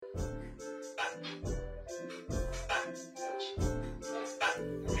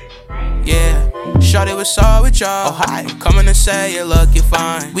shorty was all with y'all. Oh, hi. Coming to say you look, you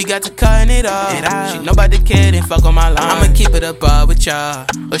fine. We got to cutting it off. She know about the kid and fuck on my line. I'ma keep it above with y'all.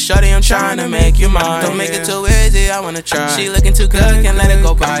 But shorty, I'm trying to make you mine. Don't make it too easy, I wanna try. She looking too good, can't let it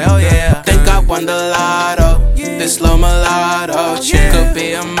go by, oh yeah. Think I won the lotto. This slow mulatto chick could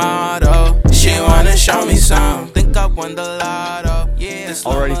be a model. She wanna show me some. Think I won the lotto. Yeah.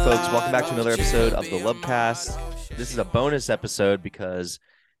 Alrighty, folks, welcome back to another episode of the Lovecast. This is a bonus episode because,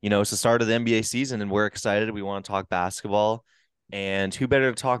 you know, it's the start of the NBA season and we're excited. We want to talk basketball. And who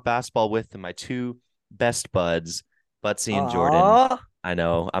better to talk basketball with than my two best buds, Butsy and Jordan. I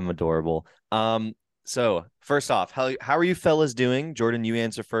know, I'm adorable. So first off, how are you fellas doing? Jordan, you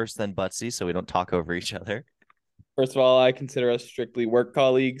answer first, then Butsy, so we don't talk over each other. First of all, I consider us strictly work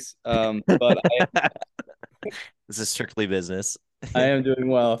colleagues, but This is strictly business. I am doing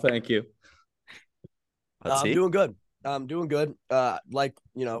well, thank you. I'm doing good. Like,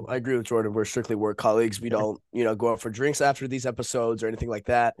 you know, I agree with Jordan. We're strictly work colleagues. We don't, go out for drinks after these episodes or anything like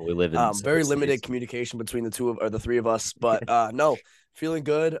that. We live in very limited communication between the three of us. But no, feeling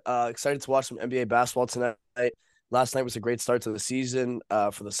good. Excited to watch some NBA basketball tonight. Last night was a great start to the season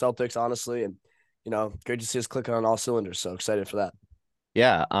for the Celtics, honestly, and great to see us clicking on all cylinders. So excited for that.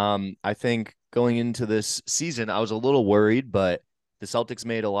 Yeah, I think going into this season, I was a little worried, but the Celtics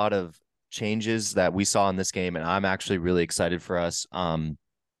made a lot of changes that we saw in this game, and I'm actually really excited for us.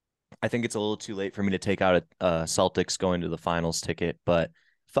 I think it's a little too late for me to take out a Celtics going to the finals ticket, but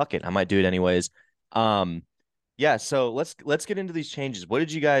fuck it, I might do it anyways. Yeah, so let's get into these changes. What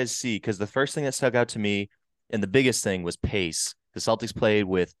did you guys see? Because the first thing that stuck out to me, and the biggest thing, was pace. The Celtics played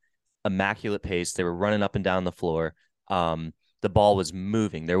with immaculate pace. They were running up and down the floor. The ball was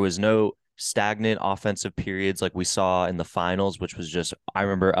moving. There was no stagnant offensive periods like we saw in the finals, which was just, I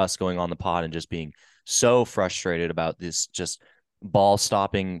remember us going on the pod and just being so frustrated about this just ball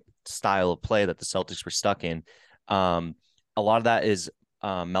stopping style of play that the Celtics were stuck in. A lot of that is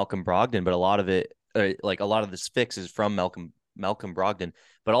Malcolm Brogdon, but a lot of it, like a lot of this fix is from Malcolm Brogdon,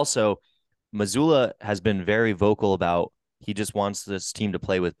 but also Mazzulla has been very vocal about he just wants this team to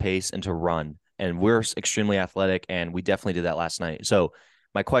play with pace and to run. And we're extremely athletic, and we definitely did that last night. So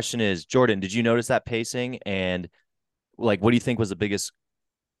my question is, Jordan, did you notice that pacing? And like, what do you think was the biggest?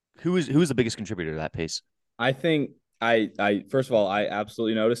 Who's the biggest contributor to that pace? I think I first of all, I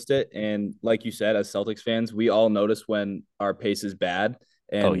absolutely noticed it, and like you said, as Celtics fans, we all notice when our pace is bad.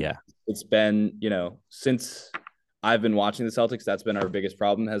 And oh yeah, it's been since I've been watching the Celtics, that's been our biggest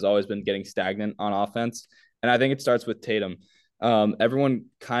problem. Has always been getting stagnant on offense, and I think it starts with Tatum. Everyone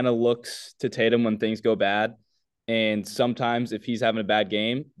kind of looks to Tatum when things go bad. And sometimes if he's having a bad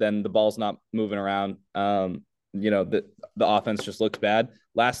game, then the ball's not moving around. The offense just looks bad.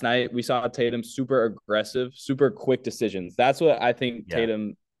 Last night, we saw Tatum super aggressive, super quick decisions. That's what I think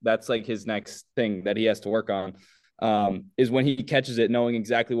Tatum, that's like his next thing that he has to work on, is when he catches it, knowing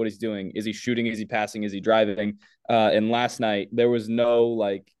exactly what he's doing. Is he shooting? Is he passing? Is he driving? And last night, there was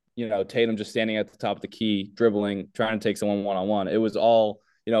no Tatum just standing at the top of the key, dribbling, trying to take someone one-on-one. It was all,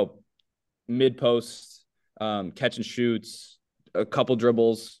 mid-post, catch and shoots, a couple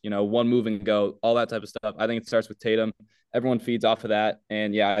dribbles, one move and go, all that type of stuff. I think it starts with Tatum. Everyone feeds off of that.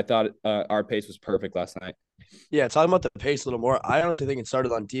 And, yeah, I thought our pace was perfect last night. Yeah, talking about the pace a little more, I honestly think it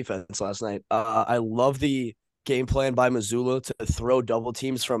started on defense last night. I love the game plan by Mazzulla to throw double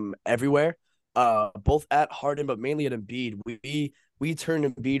teams from everywhere, both at Harden, but mainly at Embiid. We turned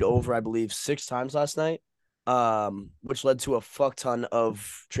Embiid over, I believe, 6 times last night, which led to a fuck ton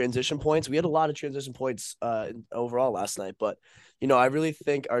of transition points. We had a lot of transition points overall last night, but, I really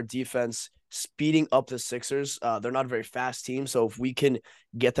think our defense speeding up the Sixers, they're not a very fast team, so if we can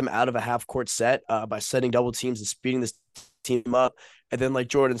get them out of a half-court set by setting double teams and speeding this team up, and then like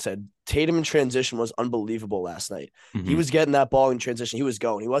Jordan said, Tatum in transition was unbelievable last night. Mm-hmm. He was getting that ball in transition. He was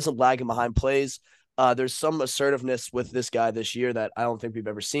going. He wasn't lagging behind plays. There's some assertiveness with this guy this year that I don't think we've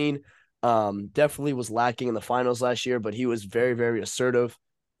ever seen. Definitely was lacking in the finals last year, but he was very, very assertive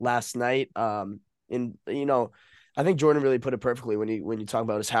last night. I think Jordan really put it perfectly when you talk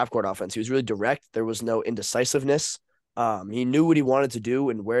about his half-court offense. He was really direct. There was no indecisiveness. He knew what he wanted to do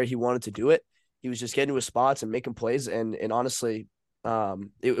and where he wanted to do it. He was just getting to his spots and making plays. And honestly,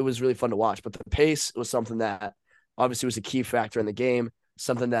 it was really fun to watch. But the pace was something that obviously was a key factor in the game,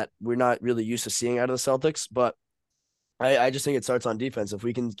 something that we're not really used to seeing out of the Celtics. But I just think it starts on defense. If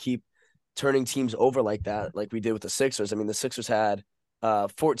we can keep turning teams over like that, like we did with the Sixers. I mean, the Sixers had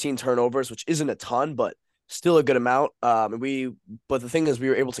 14 turnovers, which isn't a ton, but still a good amount. But the thing is, we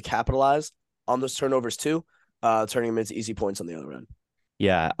were able to capitalize on those turnovers too, turning them into easy points on the other end.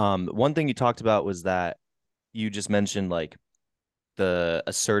 Yeah. One thing you talked about was that you just mentioned like the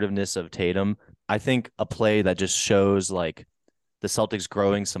assertiveness of Tatum. I think a play that just shows like the Celtics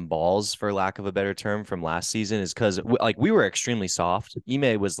growing some balls, for lack of a better term, from last season is because like we were extremely soft.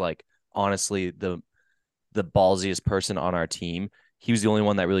 Ime was like honestly the ballsiest person on our team. He was the only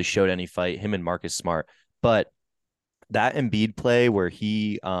one that really showed any fight. Him and Marcus Smart, but that Embiid play where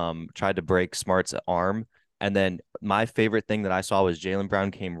he tried to break Smart's arm. And then my favorite thing that I saw was Jaylen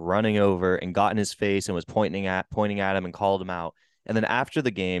Brown came running over and got in his face and was pointing at him and called him out. And then after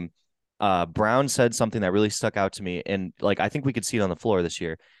the game, Brown said something that really stuck out to me. And like I think we could see it on the floor this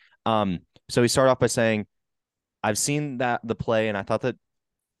year. So he started off by saying, I've seen that the play, and I thought that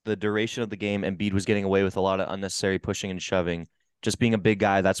the duration of the game, Embiid was getting away with a lot of unnecessary pushing and shoving. Just being a big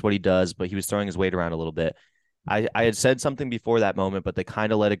guy, that's what he does, but he was throwing his weight around a little bit. I had said something before that moment, but they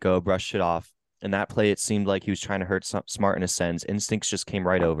kind of let it go, brushed it off. And that play, it seemed like he was trying to hurt Smart in a sense. Instincts just came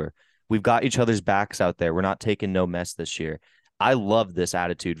right over. We've got each other's backs out there. We're not taking no mess this year. I love this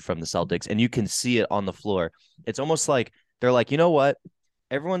attitude from the Celtics, and you can see it on the floor. It's almost like they're like, you know what?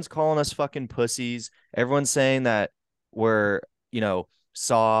 Everyone's calling us fucking pussies. Everyone's saying that we're,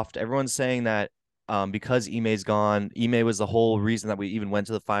 soft. Everyone's saying that because Ime's gone, Ime was the whole reason that we even went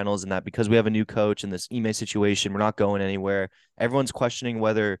to the finals, and that because we have a new coach in this Ime situation, we're not going anywhere. Everyone's questioning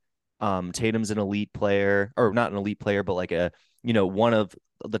whether Tatum's an elite player, or not an elite player, but like one of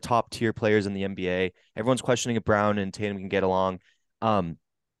the top tier players in the NBA. Everyone's questioning if Brown and Tatum can get along.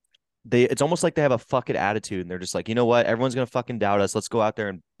 It's almost like they have a fuck it attitude, and they're just like, you know what? Everyone's gonna fucking doubt us. Let's go out there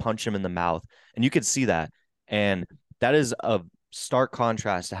and punch him in the mouth. And you could see that. And that is a stark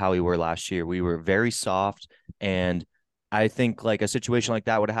contrast to how we were last year. We were very soft, and I think like a situation like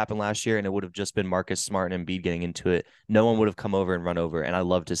that would have happened last year, and it would have just been Marcus Smart and Embiid getting into it. No one would have come over and run over. And I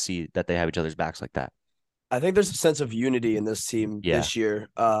love to see that they have each other's backs like that. I think there's a sense of unity in this team Yeah. this year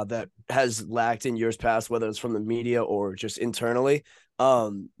that has lacked in years past, whether it's from the media or just internally.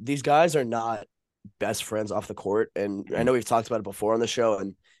 These guys are not best friends off the court, and I know we've talked about it before on the show,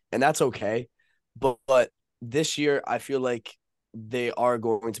 and that's okay. But this year, I feel like they are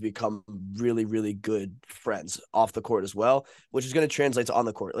going to become really, really good friends off the court as well, which is going to translate to on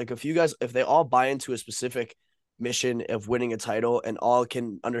the court. Like if they all buy into a specific mission of winning a title and all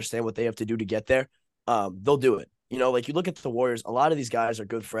can understand what they have to do to get there, they'll do it. Like you look at the Warriors, a lot of these guys are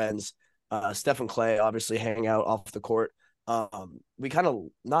good friends. Steph and Clay obviously hang out off the court. We kind of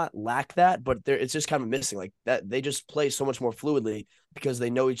not lack that, but it's just kind of missing like that. They just play so much more fluidly because they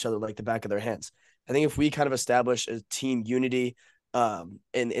know each other like the back of their hands. I think if we kind of establish a team unity, and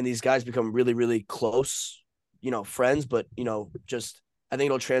these guys become really, really close, friends, but just I think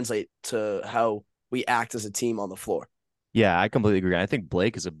it'll translate to how we act as a team on the floor. Yeah, I completely agree. I think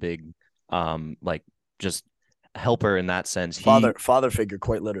Blake is a big like just helper in that sense. Father figure,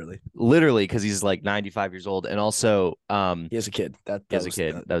 quite literally because he's like 95 years old, and also he has a kid. That was a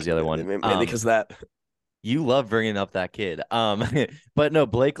kid. That was the other one. Mainly because that you love bringing up that kid. But no,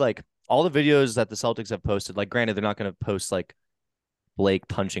 Blake, like all the videos that the Celtics have posted, like granted they're not going to post like Blake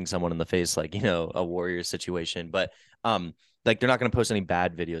punching someone in the face, like a Warriors situation, but like they're not going to post any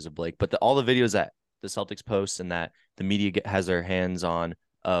bad videos of Blake. But all the videos that the Celtics post and that the media has their hands on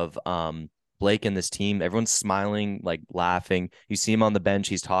of Blake and this team, everyone's smiling, like laughing. You see him on the bench,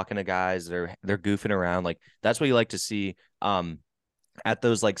 he's talking to guys, they're goofing around. Like that's what you like to see at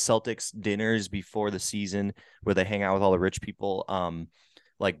those like Celtics dinners before the season where they hang out with all the rich people.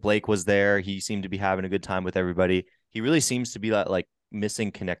 Like Blake was there, he seemed to be having a good time with everybody. He really seems to be that like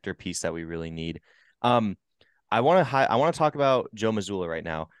missing connector piece that we really need. I want to talk about Joe Mazzulla right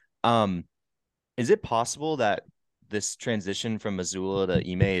now. Is it possible that this transition from Mazzulla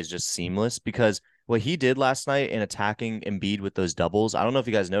to Ime is just seamless? Because what he did last night in attacking Embiid with those doubles, I don't know if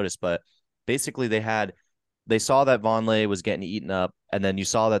you guys noticed, but basically they saw that Vonleh was getting eaten up, and then they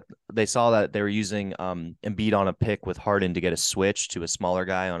saw that they were using Embiid on a pick with Harden to get a switch to a smaller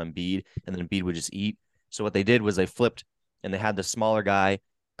guy on Embiid, and then Embiid would just eat. So what they did was they flipped, and they had the smaller guy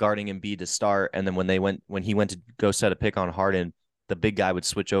guarding Embiid to start, and then when he went to go set a pick on Harden, the big guy would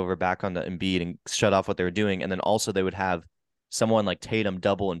switch over back onto Embiid and shut off what they were doing. And then also they would have someone like Tatum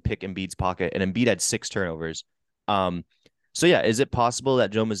double and pick Embiid's pocket, and Embiid had 6 turnovers. So yeah, is it possible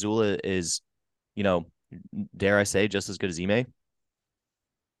that Joe Mazzulla is, dare I say, just as good as Ime?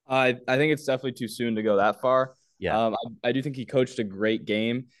 I think it's definitely too soon to go that far. Yeah. I do think he coached a great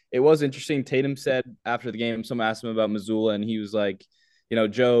game. It was interesting. Tatum said after the game, someone asked him about Mazzulla, and he was like,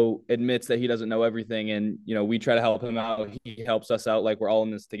 Joe admits that he doesn't know everything, and we try to help him out. He helps us out, like we're all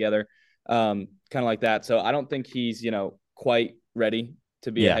in this together, kind of like that. So I don't think he's quite ready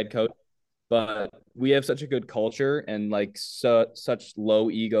to be a head coach, but we have such a good culture and like such low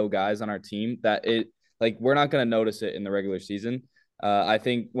ego guys on our team that we're not going to notice it in the regular season. I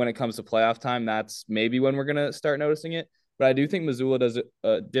think when it comes to playoff time, that's maybe when we're gonna start noticing it. But I do think Missoula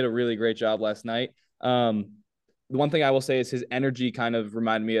did a really great job last night. The one thing I will say is his energy kind of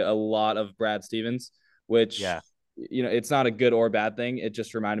reminded me a lot of Brad Stevens, which it's not a good or bad thing. It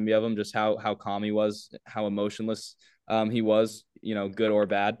just reminded me of him, just how calm he was, how emotionless he was, good or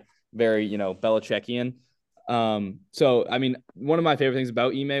bad, very, Belichickian. So I mean, one of my favorite things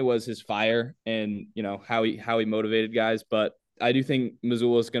about Ime was his fire and how he motivated guys. But I do think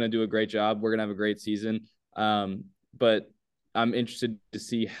Missoula is going to do a great job. We're going to have a great season. But I'm interested to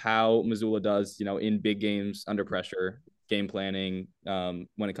see how Missoula does, in big games under pressure, game planning,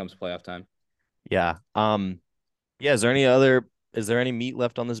 when it comes to playoff time. Yeah. Yeah. Is there any meat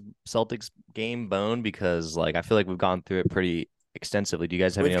left on this Celtics game bone? Because I feel like we've gone through it pretty extensively. Do you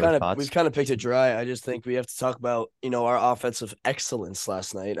guys have any other thoughts? We've kind of picked it dry. I just think we have to talk about, our offensive excellence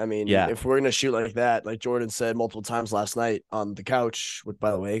last night. I mean, if we're going to shoot like that, like Jordan said multiple times last night on the couch, which,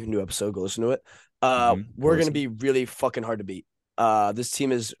 by the way, new episode, go listen to it. We're going to be really fucking hard to beat. This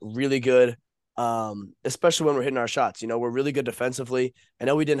team is really good, especially when we're hitting our shots. We're really good defensively. I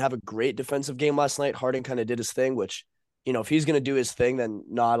know we didn't have a great defensive game last night. Harden kind of did his thing, which, if he's going to do his thing, then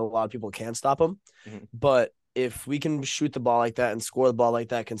not a lot of people can stop him. But if we can shoot the ball like that and score the ball like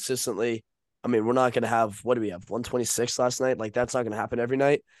that consistently, I mean, we're not going to have, what do we have, 126 last night? That's not going to happen every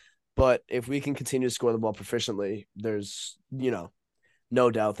night. But if we can continue to score the ball proficiently, there's, no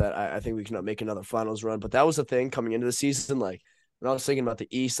doubt that I think we can make another finals run. But that was the thing coming into the season. When I was thinking about the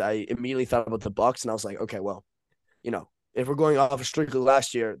East, I immediately thought about the Bucks, and I was like, okay, well, if we're going off of strictly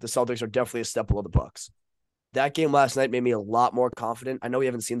last year, the Celtics are definitely a step below the Bucks. That game last night made me a lot more confident. I know we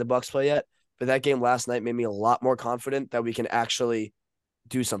haven't seen the Bucks play yet, but that game last night made me a lot more confident that we can actually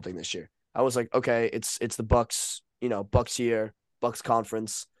do something this year. I was like, okay, it's the Bucks, Bucks year, Bucks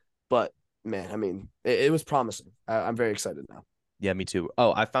conference. But man, I mean, it was promising. I'm very excited now. Yeah, me too.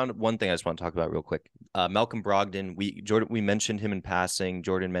 Oh, I found one thing I just want to talk about real quick. Malcolm Brogdon, we mentioned him in passing.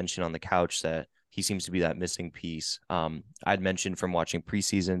 Jordan mentioned on the couch that he seems to be that missing piece. I'd mentioned from watching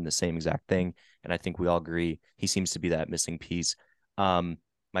preseason the same exact thing, and I think we all agree he seems to be that missing piece.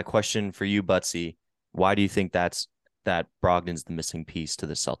 My question for you, Butsy, why do you think that Brogdon's the missing piece to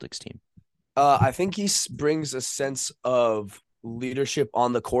the Celtics team? I think he brings a sense of leadership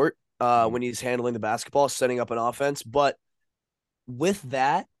on the court when he's handling the basketball, setting up an offense. But with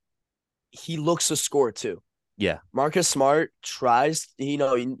that, he looks to score too. Yeah. Marcus Smart tries, you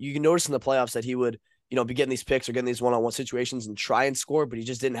can notice in the playoffs that he would, be getting these picks or getting these one-on-one situations and try and score, but he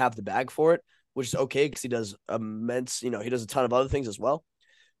just didn't have the bag for it, which is okay because he does he does a ton of other things as well.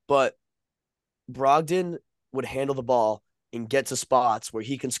 But Brogdon would handle the ball and get to spots where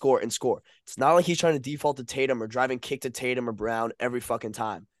he can score and score. It's not like he's trying to default to Tatum or driving kick to Tatum or Brown every fucking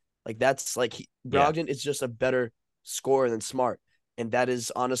time. Brogdon is just a better scorer than Smart. And that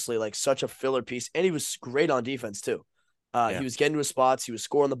is honestly such a filler piece. And he was great on defense too. He was getting to his spots. He was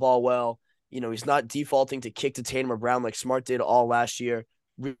scoring the ball well. He's not defaulting to kick to Tatum or Brown like Smart did all last year.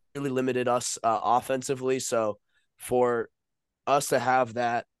 Really limited us offensively. So for us to have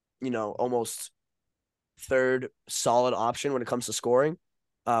that, almost third solid option when it comes to scoring,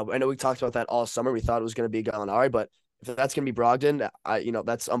 I know we talked about that all summer. We thought it was going to be Gallinari, but if that's going to be Brogdon,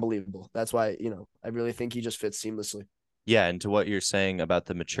 that's unbelievable. That's why, I really think he just fits seamlessly. Yeah, and to what you're saying about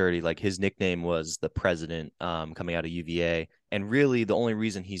the maturity, his nickname was the president coming out of UVA. And really the only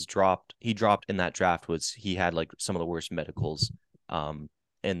reason he dropped in that draft was he had some of the worst medicals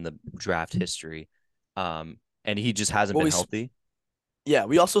in the draft history. And he just hasn't been healthy. Yeah,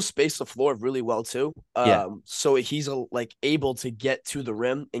 we also spaced the floor really well too. So he's able to get to the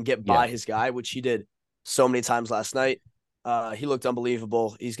rim and get by his guy, which he did so many times last night. He looked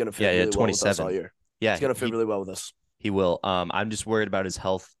unbelievable. He's going to fit really well with us all year. Yeah, he's going to fit really well with us. He will. I'm just worried about his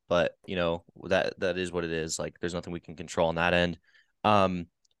health, but that is what it is. There's nothing we can control on that end.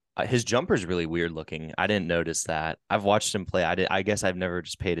 His jumper is really weird looking. I didn't notice that. I've watched him play. I guess I've never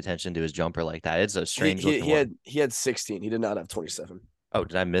just paid attention to his jumper like that. It's a strange looking one. He had 16. He did not have 27. Oh,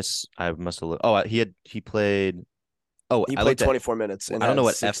 did I miss? I must have looked. Oh, he played. Oh, he played 24 minutes and I don't know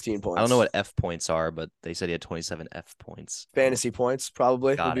what 16 points. I don't know what F points are, but they said he had 27 F points. Fantasy points,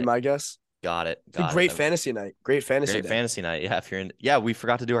 probably would be my guess. Got it. It's a great fantasy night. Great fantasy night. Yeah, if you're in. Yeah, we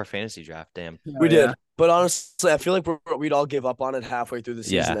forgot to do our fantasy draft. Damn. We did. But honestly, I feel like we'd all give up on it halfway through the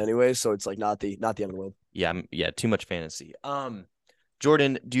season anyway. So it's not the end of the world. Yeah. Too much fantasy.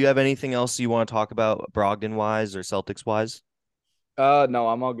 Jordan, do you have anything else you want to talk about Brogdon wise or Celtics wise? No,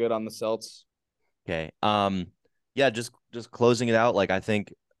 I'm all good on the Celts. Okay. Yeah, just closing it out. I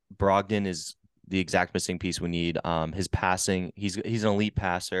think Brogdon is the exact missing piece we need. His passing, he's an elite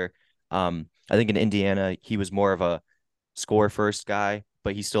passer. I think in Indiana, he was more of a score first guy,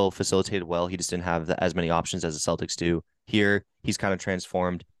 but he still facilitated well. He just didn't have as many options as the Celtics do. Here, he's kind of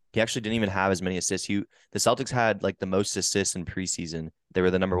transformed. He actually didn't even have as many assists. The Celtics had like the most assists in preseason. They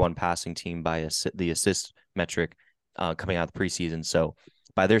were the number one passing team by the assist metric coming out of the preseason. So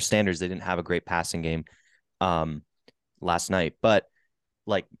by their standards, they didn't have a great passing game last night. But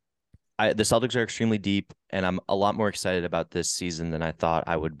like the Celtics are extremely deep, and I'm a lot more excited about this season than I thought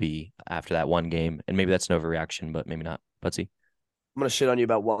I would be after that one game. And maybe that's an overreaction, but maybe not. Butsy. I'm gonna shit on you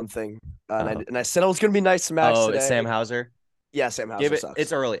about one thing, Uh-oh. and I said I was gonna be nice to Max today. Sam Hauser. Yeah, Sam Hauser Give it. sucks.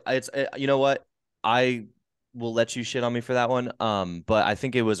 It's early. You know what? I will let you shit on me for that one. But I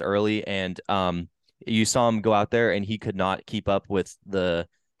think it was early, and you saw him go out there, and he could not keep up with the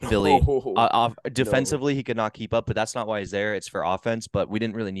Philly. Defensively, he could not keep up, but that's not why he's there. It's for offense. But we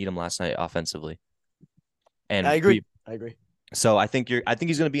didn't really need him last night offensively. And I agree. So I think he's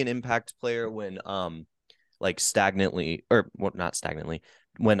going to be an impact player when like stagnantly, or well, not stagnantly,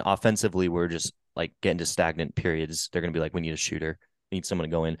 when offensively we're just like getting to stagnant periods. They're going to be like, we need a shooter, we need someone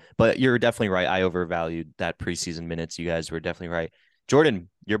to go in. But you're definitely right. I overvalued that preseason minutes. You guys were definitely right. Jordan,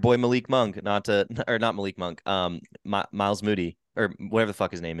 your boy Malik Monk, not Malik Monk, Miles Moody, or whatever the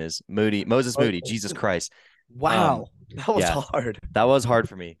fuck his name is, Moses Moody. Jesus Christ. Wow. That was hard. That was hard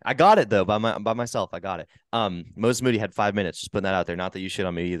for me. I got it though by myself. I got it. Moses Moody had 5 minutes. Just putting that out there. Not that you shit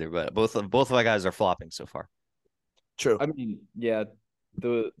on me either, but both of my guys are flopping so far. True. I mean, yeah,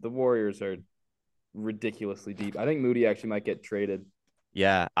 the Warriors are ridiculously deep. I think Moody actually might get traded.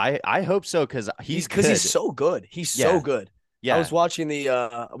 Yeah, I hope so because he's so good. He's so good. Yeah, I was watching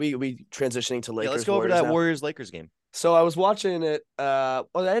the we transitioning to Lakers. Yeah, let's go over that Warriors Lakers game. So I was watching it. Well,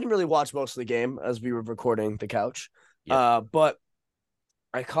 I didn't really watch most of the game as we were recording the couch. Yep. But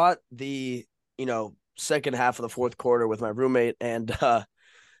I caught the second half of the fourth quarter with my roommate, and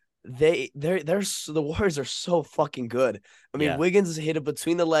the Warriors are so fucking good. I mean, Wiggins hit a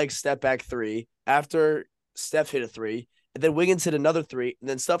between the legs step back three after Steph hit a three, and then Wiggins hit another three, and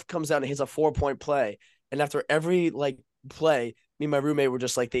then Steph comes out and hits a 4-point play. And after every play, me and my roommate were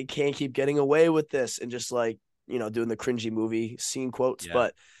just like, they can't keep getting away with this, and just doing the cringy movie scene quotes. Yeah.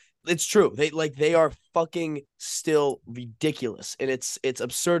 But it's true. They are fucking still ridiculous, and it's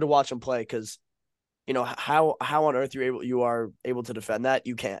absurd to watch them play because how on earth you are able to defend that?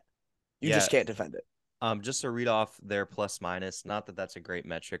 You can't. You just can't defend it. Just to read off their plus minus, not that that's a great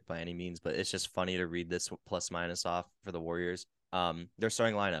metric by any means, but it's just funny to read this plus minus off for the Warriors. Their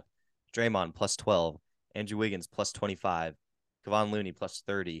starting lineup: Draymond plus 12, Andrew Wiggins plus 25, Kevon Looney plus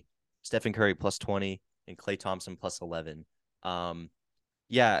 30, Stephen Curry plus 20, and Klay Thompson plus 11.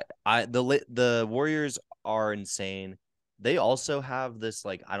 The Warriors are insane. They also have this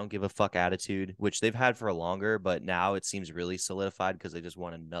I don't give a fuck attitude, which they've had for longer, but now it seems really solidified because they just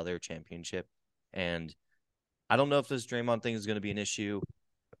won another championship. And I don't know if this Draymond thing is going to be an issue.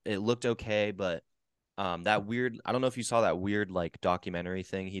 It looked okay, but that weird, I don't know if you saw that weird documentary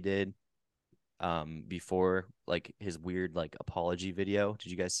thing he did before his weird apology video.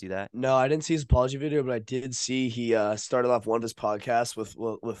 Did you guys see that? No, I didn't see his apology video, but I did see he started off one of his podcasts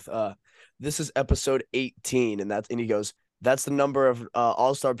with this is episode 18, and he goes, that's the number of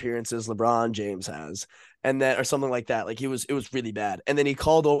all-star appearances LeBron James has, and then or something like that. It was really bad. And then he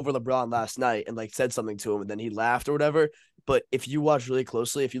called over LeBron last night and said something to him, and then he laughed or whatever. But if you watch really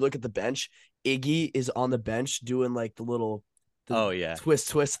closely, if you look at the bench, Iggy is on the bench doing the little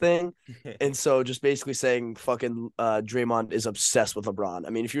twist thing. And so just basically saying fucking Draymond is obsessed with LeBron. I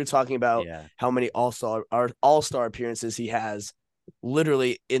mean, if you're talking about how many all-star appearances he has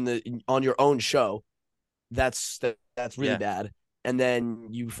literally on your own show, that's really bad. And then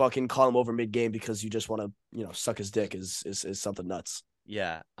you fucking call him over mid-game because you just want to, suck his dick is something nuts.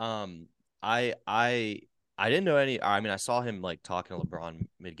 Yeah. I didn't know any. I mean, I saw him talking to LeBron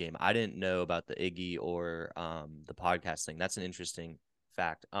mid-game. I didn't know about the Iggy or the podcast thing. That's an interesting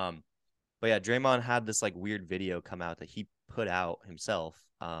fact. But yeah, Draymond had this like weird video come out that he put out himself,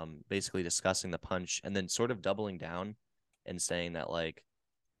 basically discussing the punch and then sort of doubling down and saying that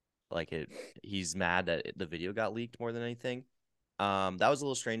he's mad that the video got leaked more than anything. That was a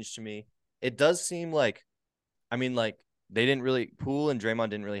little strange to me. It does seem they didn't really, Poole and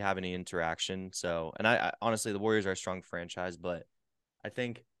Draymond didn't really have any interaction. So, and I honestly, the Warriors are a strong franchise, but I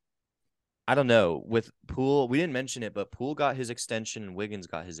don't know, with Poole, we didn't mention it, but Poole got his extension and Wiggins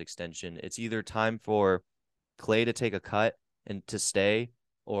got his extension. It's either time for Klay to take a cut and to stay,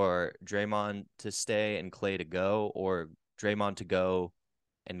 or Draymond to stay and Klay to go, or Draymond to go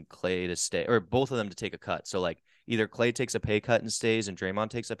and Klay to stay, or both of them to take a cut. So either Klay takes a pay cut and stays and Draymond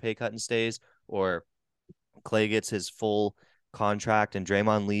takes a pay cut and stays, or Klay gets his full contract and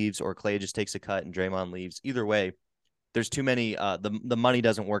Draymond leaves, or Klay just takes a cut and Draymond leaves. Either way, there's too many the money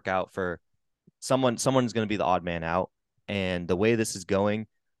doesn't work out for someone's going to be the odd man out. And the way this is going,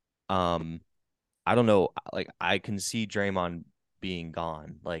 I don't know, like I can see Draymond being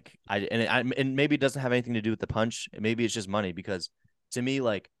gone. Like and maybe it doesn't have anything to do with the punch. Maybe it's just money, because to me,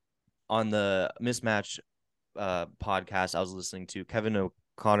 like on the mismatch podcast I was listening to, Kevin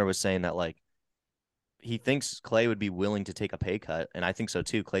O'Connor was saying that like he thinks Clay would be willing to take a pay cut, and I think so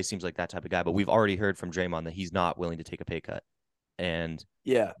too. Clay seems like that type of guy, but we've already heard from Draymond that he's not willing to take a pay cut. And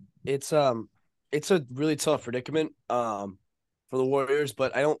yeah, it's a really tough predicament for the Warriors,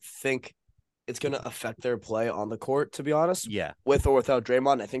 but I don't think it's going to affect their play on the court, to be honest. yeah, With or without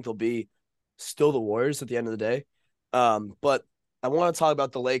Draymond, I think they'll be still the Warriors at the end of the day. But I want to talk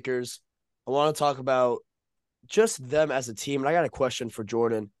about the Lakers. I want to talk about just them as a team. And I got a question for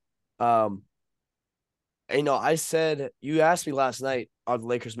Jordan. I said, you asked me last night, are the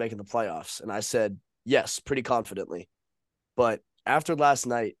Lakers making the playoffs? And I said, yes, pretty confidently. But after last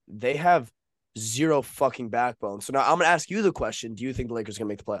night, they have zero fucking backbone. So now I'm going to ask you the question. Do you think the Lakers are going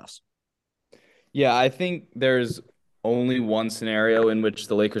to make the playoffs? Yeah, I think there's only one scenario in which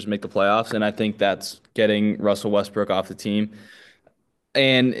the Lakers make the playoffs, and I think that's getting Russell Westbrook off the team.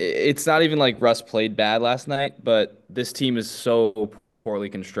 And it's not even like Russ played bad last night, but this team is so poorly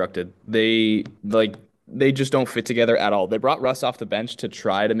constructed. They just don't fit together at all. They brought Russ off the bench to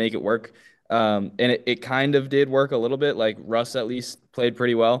try to make it work. And it kind of did work a little bit. Like Russ at least played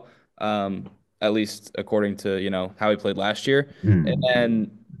pretty well. At least according to, how he played last year.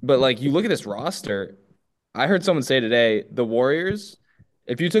 But like you look at this roster, I heard someone say today, the Warriors,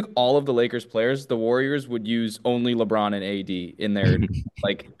 if you took all of the Lakers players, the Warriors would use only LeBron and AD in their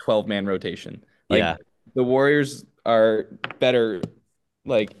like 12-man rotation. Like yeah, the Warriors are better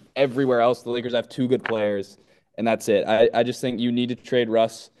like everywhere else. The Lakers have two good players, and that's it. I just think you need to trade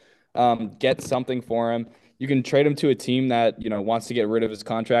Russ, get something for him. You can trade him to a team that, wants to get rid of his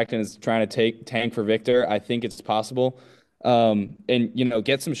contract and is trying to tank for Victor. I think it's possible. And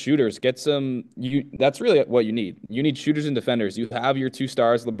get some shooters, that's really what you need. You need shooters and defenders. You have your two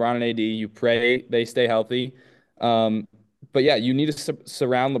stars, LeBron and AD. You pray they stay healthy. But yeah, you need to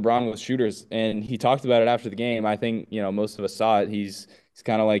surround LeBron with shooters. And he talked about it after the game. I think, most of us saw it. He's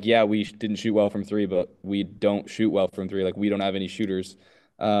kind of like, yeah, we didn't shoot well from three, but we don't shoot well from three. Like we don't have any shooters.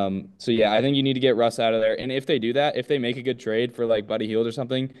 So yeah, I think you need to get Russ out of there. And if they do that, if they make a good trade for like Buddy Hield or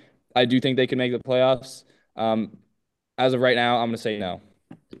something, I do think they can make the playoffs. As of right now, I'm going to say no.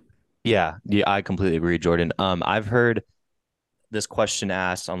 yeah, I completely agree, Jordan. I've heard this question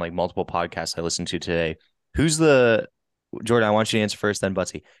asked on like multiple podcasts I listened to today. Jordan, I want you to answer first, then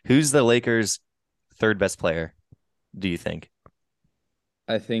Butsy. Who's the Lakers' third best player, do you think?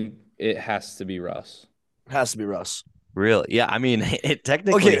 I think it has to be Russ. It has to be Russ. Really? Yeah, I mean, it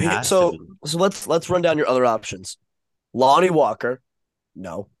technically has to be. So let's run down your other options. Lonnie Walker,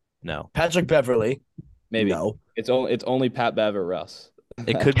 no. No. Patrick Beverly, Maybe. no. It's only Pat Bev or Russ.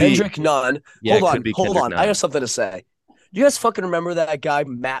 It could Kendrick be Nunn. Yeah, hold on. Kendrick Nunn. I have something to say. Do you guys fucking remember that guy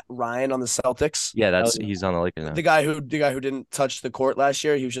Matt Ryan on the Celtics? Yeah, he's on the Lakers now. The guy who didn't touch the court last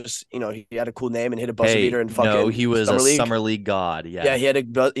year. He was just, he had a cool name and hit a buzzer beater and fucking. No, he was Summer League. Summer League god. Yeah. Yeah, he had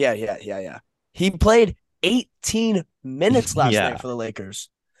a yeah. He played 18 minutes last night for the Lakers.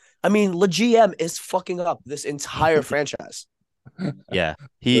 I mean, the GM is fucking up this entire franchise. Yeah.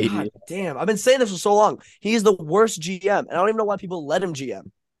 God damn. I've been saying this for so long. He's the worst GM, and I don't even know why people let him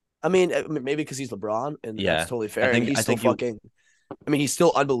GM. I mean, maybe because he's LeBron, and that's totally fair. He's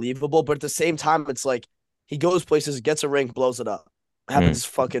still unbelievable, but at the same time, it's like he goes places, gets a ring, blows it up. It happens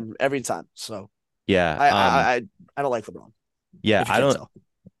fucking every time. So yeah, I don't like LeBron. Yeah, I don't.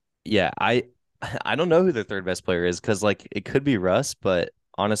 Yeah, I don't know who the third best player is, because like it could be Russ, but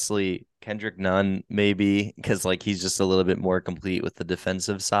honestly, Kendrick Nunn maybe, because like he's just a little bit more complete with the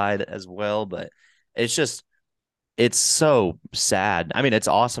defensive side as well. But it's so sad. I mean, it's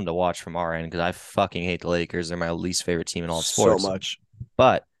awesome to watch from our end because I fucking hate the Lakers. They're my least favorite team in all sports. So much.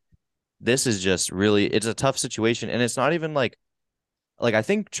 But this is just really, it's a tough situation. And it's not even like I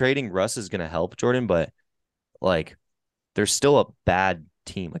think trading Russ is going to help, Jordan, but like they're still a bad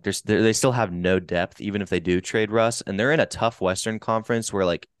team. Like they still have no depth, even if they do trade Russ. And they're in a tough Western Conference where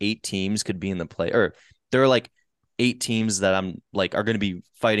like 8 teams could be in the play, or there are like 8 teams that I'm like are going to be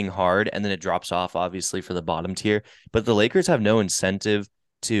fighting hard, and then it drops off obviously for the bottom tier. But the Lakers have no incentive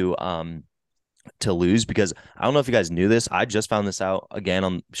to lose, because I don't know if you guys knew this. I just found this out again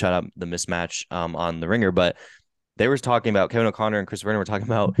on shout out the mismatch on the Ringer, but they were talking about Kevin O'Connor and Chris Vernon were talking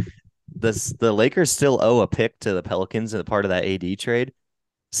about the Lakers still owe a pick to the Pelicans as a part of that AD trade.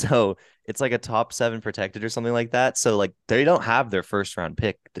 So it's like a top 7 protected or something like that. So like they don't have their first round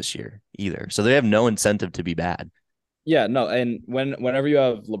pick this year either. So they have no incentive to be bad. Yeah, no, and whenever you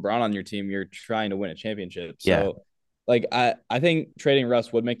have LeBron on your team, you're trying to win a championship. Yeah. So, like, I think trading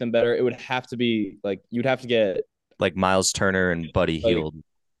Russ would make them better. It would have to be like you'd have to get Like Miles Turner and Buddy like Hield.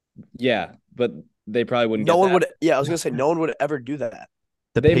 yeah, but they probably wouldn't No get one that. would. Yeah, I was gonna say no one would ever do that.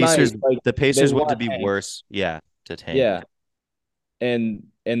 The They might Pacers, like the they Pacers would to want be Hank. worse. Yeah, to tank. Yeah, and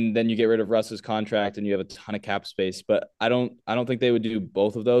then you get rid of Russ's contract and you have a ton of cap space. But I don't think they would do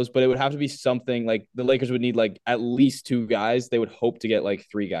both of those. But it would have to be something like the Lakers would need like at least two guys. They would hope to get like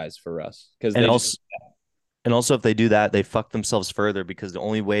three guys for Russ because And they also, just and also, if they do that, they fuck themselves further because the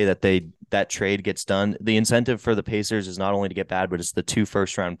only way that that trade gets done, the incentive for the Pacers is not only to get bad, but it's the 2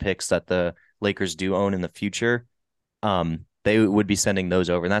 first-round picks that the Lakers do own in the future. They would be sending those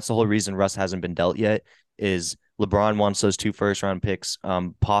over, and that's the whole reason Russ hasn't been dealt yet. Is LeBron wants those 2 first-round picks,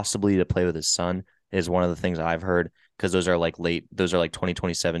 possibly to play with his son, is one of the things I've heard because those are like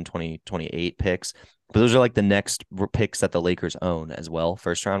 2027, 2028 picks, but those are like the next picks that the Lakers own as well,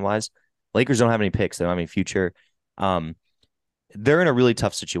 first-round wise. Lakers don't have any picks. They don't have any future. Um, they're in a really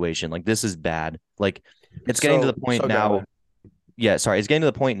tough situation. Like this is bad. Like it's getting to the point now. Yeah, sorry. It's getting to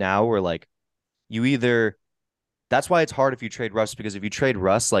the point now where like you either that's why it's hard if you trade Russ because if you trade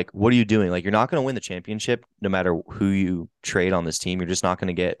Russ, like what are you doing? Like you're not going to win the championship no matter who you trade on this team. You're just not going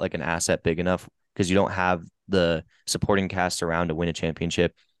to get like an asset big enough because you don't have the supporting cast around to win a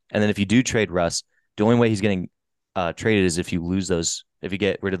championship. And then if you do trade Russ, the only way he's getting traded is if you lose those, if you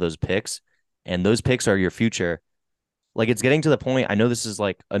get rid of those picks, and those picks are your future. Like it's getting to the point. I know this is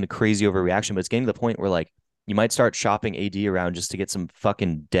like a crazy overreaction, but it's getting to the point where like you might start shopping AD around just to get some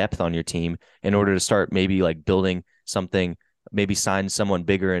fucking depth on your team in order to start maybe like building something, maybe sign someone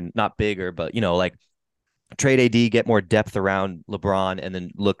bigger and not bigger, but like trade AD, get more depth around LeBron, and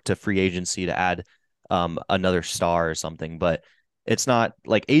then look to free agency to add another star or something. But it's not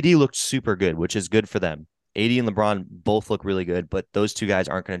like AD looked super good, which is good for them. AD and LeBron both look really good, but those two guys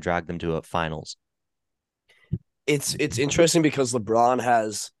aren't going to drag them to a finals. It's interesting because LeBron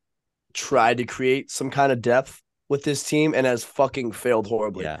has tried to create some kind of depth with this team and has fucking failed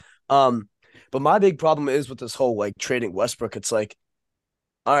horribly. Yeah. But my big problem is with this whole like trading Westbrook. It's like,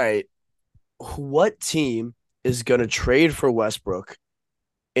 all right, what team is going to trade for Westbrook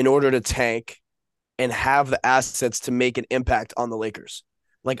in order to tank and have the assets to make an impact on the Lakers?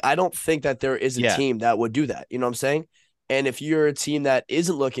 Like, I don't think that there is a team that would do that. You know what I'm saying? And if you're a team that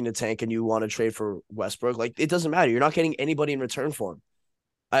isn't looking to tank and you want to trade for Westbrook, like it doesn't matter. You're not getting anybody in return for him.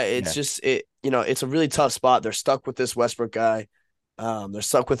 It's just it's a really tough spot. They're stuck with this Westbrook guy. They're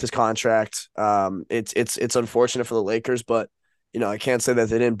stuck with his contract. It's unfortunate for the Lakers, but I can't say that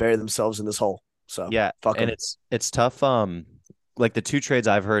they didn't bury themselves in this hole. So yeah, fuck and them. it's tough. Like the 2 trades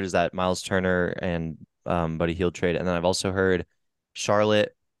I've heard is that Miles Turner and Buddy Hield trade, and then I've also heard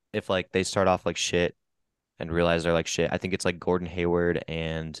Charlotte, if like they start off like shit and realize they're like shit. I think it's like Gordon Hayward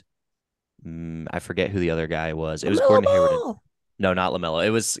and I forget who the other guy was. It was Gordon Hayward. No, not LaMelo.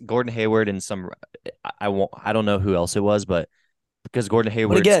 It was Gordon Hayward and some. I don't know who else it was, but because Gordon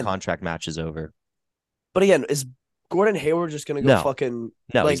Hayward's contract match is over. But again, is Gordon Hayward just gonna go fucking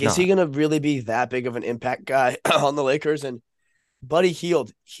like? Is he gonna really be that big of an impact guy on the Lakers? And Buddy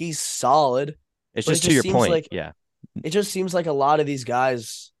Hield, he's solid. It's just to your point, like, yeah. It just seems like a lot of these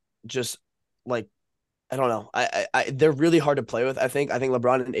guys just like I don't know. They're really hard to play with. I think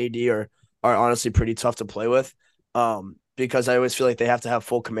LeBron and AD are honestly pretty tough to play with. Because I always feel like they have to have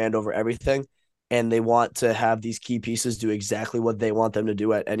full command over everything, and they want to have these key pieces do exactly what they want them to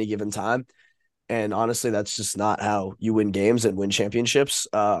do at any given time. And honestly, that's just not how you win games and win championships.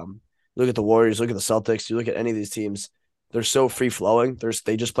 Look at the Warriors, look at the Celtics, you look at any of these teams, they're so free flowing.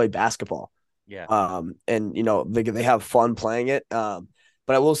 They just play basketball. Yeah. And they have fun playing it.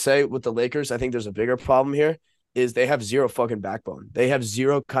 But I will say with the Lakers, I think there's a bigger problem here is they have zero fucking backbone. They have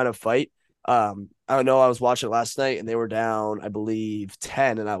zero kind of fight. I don't know. I was watching it last night and they were down, I believe,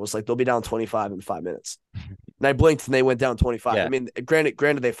 10. And I was like, they'll be down 25 in 5 minutes. And I blinked and they went down 25. Yeah. I mean,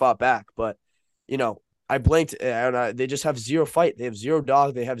 granted they fought back, but I blinked and they just have zero fight. They have zero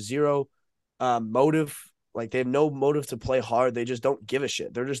dog. They have zero motive. Like they have no motive to play hard. They just don't give a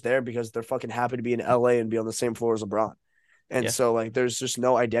shit. They're just there because they're fucking happy to be in LA and be on the same floor as LeBron. And so like, there's just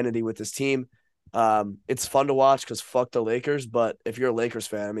no identity with this team. It's fun to watch because fuck the Lakers. But if you're a Lakers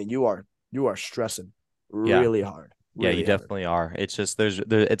fan, I mean, you are stressing really hard. Really you definitely are. It's just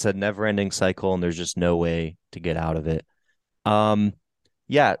it's a never ending cycle and there's just no way to get out of it.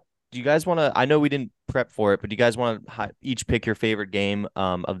 Yeah. Do you guys want to? I know we didn't prep for it, but do you guys want to each pick your favorite game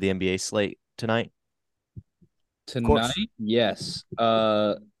of the NBA slate tonight? Tonight, yes.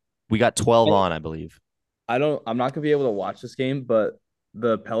 We got 12 on, I believe. I'm not gonna be able to watch this game, but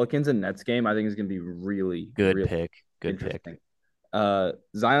the Pelicans and Nets game I think is gonna be really good really pick. Good pick. Interesting.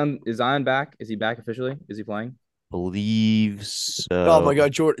 Zion, is Zion back? Is he back officially? Is he playing? Believe so. Oh my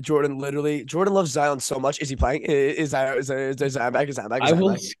God, Jordan loves Zion so much. Is he playing? Is Zion back? Is Zion back? Is I Zion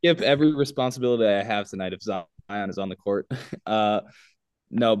will back? skip every responsibility I have tonight if Zion is on the court.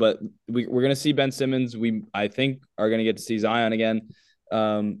 No, but we're gonna see Ben Simmons. I think are gonna get to see Zion again.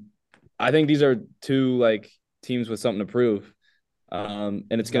 I think these are two like teams with something to prove. And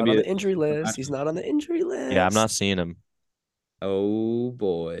it's He's gonna not be on the injury list. He's not on the injury list. Yeah, I'm not seeing him. Oh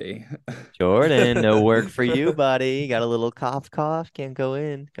boy. Jordan, no work for you, buddy. Got a little cough. Can't go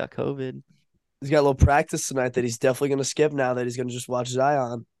in. Got COVID. He's got a little practice tonight that he's definitely going to skip now that he's going to just watch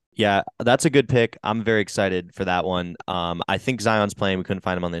Zion. Yeah, that's a good pick. I'm very excited for that one. I think Zion's playing. We couldn't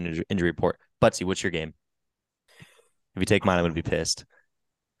find him on the injury report. Butsy, what's your game? If you take mine, I'm gonna be pissed.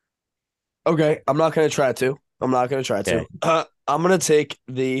 Okay, I'm not going to try to. I'm Okay. going to take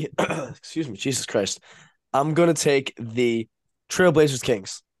the excuse me, Jesus Christ. I'm going to take the Trailblazers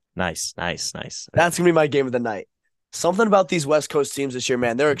Kings. Nice. That's going to be my game of the night. Something about these West Coast teams this year,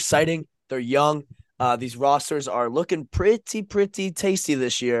 man. They're exciting. They're young. These rosters are looking pretty tasty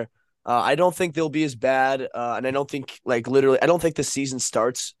this year. I don't think they'll be as bad. And I don't think I don't think the season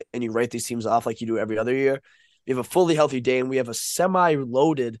starts and you write these teams off like you do every other year. We have a fully healthy Dame. We have a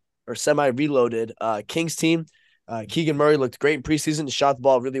semi-reloaded Kings team. Keegan Murray looked great in preseason. He shot the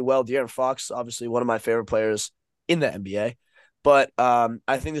ball really well. De'Aaron Fox, obviously one of my favorite players in the NBA. But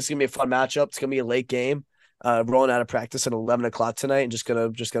I think this is gonna be a fun matchup. It's gonna be a late game. Rolling out of practice at 11 o'clock tonight, and just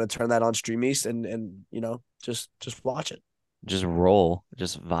gonna turn that on Stream East and just watch it. Just roll.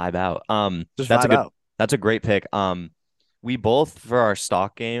 Just vibe out. Just That's vibe out. That's a great pick. We both for our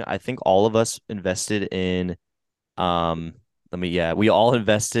stock game. I think all of us invested in. We all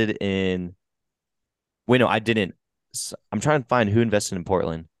invested in. Wait, no, I didn't. I'm trying to find who invested in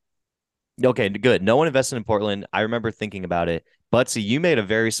Portland. Okay, good. No one invested in Portland. I remember thinking about it. Butsy, you made a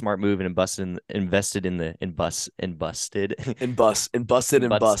very smart move and invested in the in busted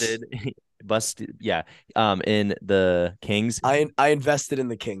yeah. In the Kings. I invested in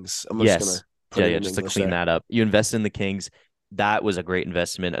the Kings. I'm just gonna put it in just to English clean there. that up. You invested in the Kings. That was a great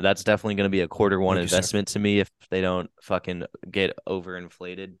investment. That's definitely going to be a quarter one Thank you, sir. investment to me if they don't fucking get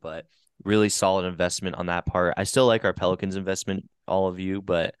overinflated, but really solid investment on that part. I still like our Pelicans investment, all of you,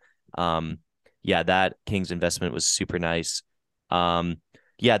 but yeah, that Kings investment was super nice.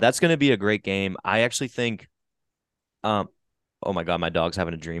 Yeah, that's going to be a great game. I actually think oh my God, my dog's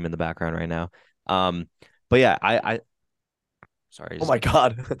having a dream in the background right now. But yeah, I sorry. Oh my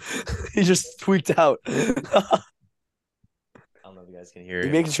God, he just tweaked out. I don't know if you guys can hear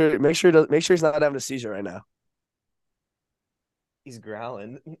him. Make sure he's not having a seizure right now. He's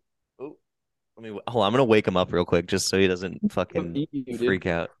growling. Oh, hold on. I'm gonna wake him up real quick just so he doesn't fucking freak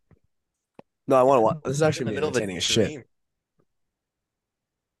out. No, I want to watch. This is actually in the middle entertaining of as a shit. dream.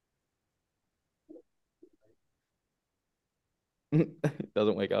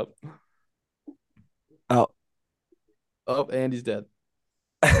 Doesn't wake up. Oh, And he's dead.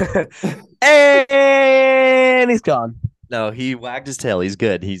 and he's gone. No, he wagged his tail. He's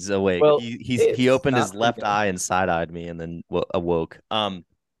good. He's awake. Well, he opened his not left okay. eye and side-eyed me and then awoke. I'm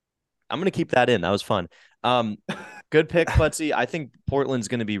gonna keep that in. That was fun. Good pick, Butsy. I think Portland's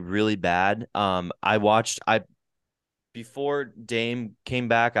gonna be really bad. Before Dame came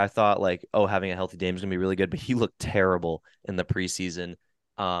back, I thought like, oh, having a healthy Dame is gonna be really good, but he looked terrible in the preseason.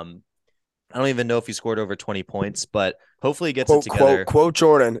 I don't even know if he scored over 20 points, but hopefully he gets it together. Quote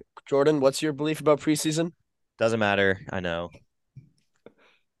Jordan. Jordan, what's your belief about preseason? Doesn't matter. I know.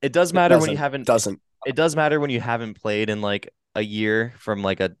 It does matter when you haven't. It does matter when you haven't played in like a year from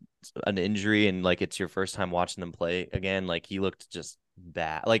like an injury and like it's your first time watching them play again. Like he looked just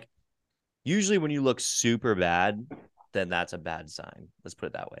bad. Like usually when you look super bad, then that's a bad sign. Let's put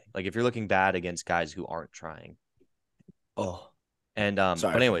it that way. Like if you're looking bad against guys who aren't trying. Oh. And Sorry.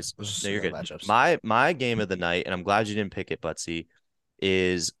 but anyways, no, you're good. My game of the night, and I'm glad you didn't pick it, Butsy,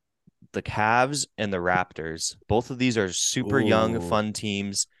 is the Cavs and the Raptors. Both of these are super young, fun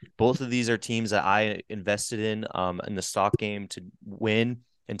teams. Both of these are teams that I invested in the stock game to win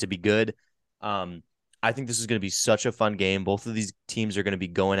and to be good. I think this is going to be such a fun game. Both of these teams are going to be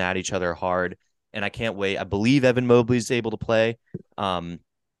going at each other hard, and I can't wait. I believe Evan Mobley is able to play.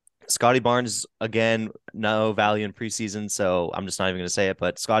 Scotty Barnes, again, no value in preseason, so I'm just not even going to say it,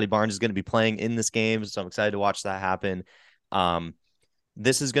 but Scotty Barnes is going to be playing in this game, so I'm excited to watch that happen.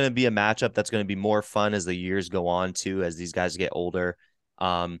 This is going to be a matchup that's going to be more fun as the years go on, too, as these guys get older.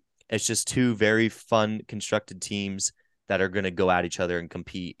 It's just two very fun, constructed teams that are going to go at each other and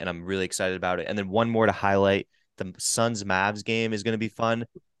compete, and I'm really excited about it. And then one more to highlight, the Suns-Mavs game is going to be fun.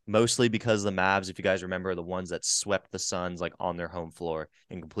 mostly because the Mavs, if you guys remember, are the ones that swept the Suns like on their home floor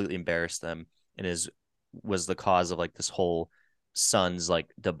and completely embarrassed them, and was the cause of like this whole Suns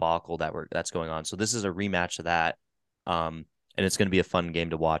like debacle that's going on. So this is a rematch of that. And it's going to be a fun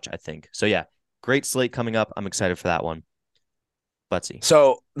game to watch, I think. So yeah, great slate coming up. I'm excited for that one. Butsy.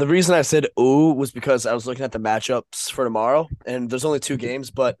 So the reason I said ooh was because I was looking at the matchups for tomorrow, and there's only 2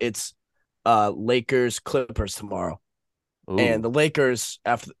 games, but it's Lakers Clippers tomorrow. Ooh. And the Lakers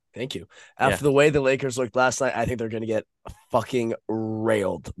after the way the Lakers looked last night, I think they're gonna get fucking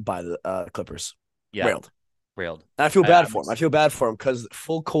railed by the Clippers. Yeah. Railed. And I feel bad for them. I feel bad for them because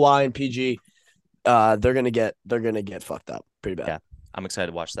full Kawhi and PG, they're gonna get fucked up pretty bad. Yeah, I'm excited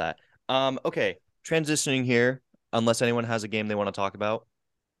to watch that. Okay, transitioning here. Unless anyone has a game they want to talk about.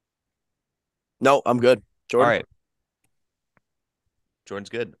 No, I'm good. Jordan. All right. Jordan's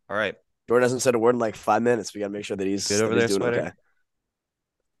good. All right. Jordan hasn't said a word in like 5 minutes. We gotta make sure that he's good over there, doing sweater. Okay.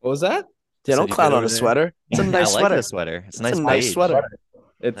 What was that? Yeah, don't clown on a sweater. It's a nice sweater. I like the sweater. It's a nice nice sweater.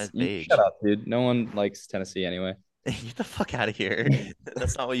 It's nice beige. Shut up, dude. No one likes Tennessee anyway. Get the fuck out of here.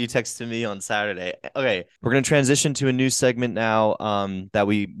 That's not what you texted me on Saturday. Okay, we're going to transition to a new segment now that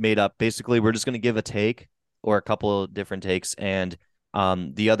we made up. Basically, we're just going to give a take or a couple of different takes, and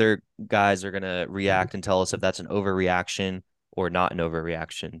the other guys are going to react and tell us if that's an overreaction or not an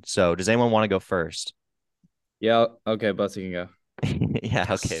overreaction. So does anyone want to go first? Yeah, okay, Butsy can go. Yeah,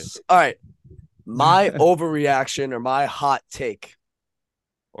 okay. All right. My overreaction or my hot take.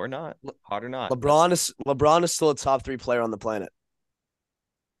 Or not. Hot or not. LeBron is still a top 3 player on the planet.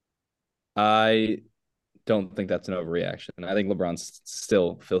 I don't think that's an overreaction. I think LeBron's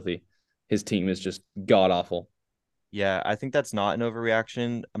still filthy. His team is just god awful. Yeah, I think that's not an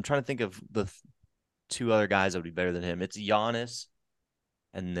overreaction. I'm trying to think of the 2 other guys that would be better than him. It's Giannis,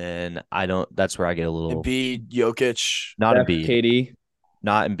 and then that's where I get a little Embiid, Jokic, not Steph, Embiid, KD,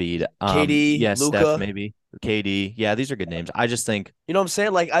 not Embiid. KD, yes, Luka. Steph maybe. KD. Yeah, these are good names. I just think, you know what I'm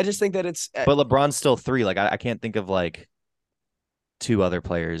saying? Like, I just think that it's. But LeBron's still 3. Like, I can't think of like 2 other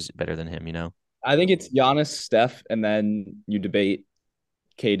players better than him. You know. I think it's Giannis, Steph, and then you debate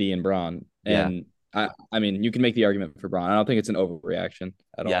KD and Bron. And I mean, you can make the argument for Bron. I don't think it's an overreaction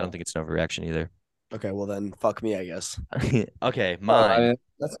at all. Yeah, I don't think it's an overreaction either. Okay, well then, fuck me, I guess. Okay, mine.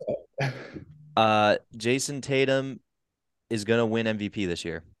 That's Jason Tatum is gonna win MVP this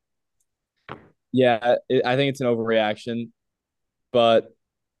year. Yeah, I think it's an overreaction, but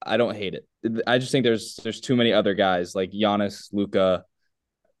I don't hate it. I just think there's too many other guys like Giannis, Luka,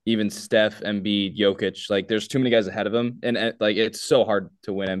 even Steph, Embiid, Jokic. Like there's too many guys ahead of him, and like it's so hard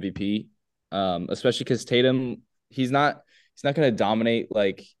to win MVP, especially because Tatum he's not going to dominate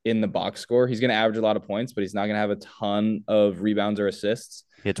like in the box score. He's going to average a lot of points, but he's not going to have a ton of rebounds or assists.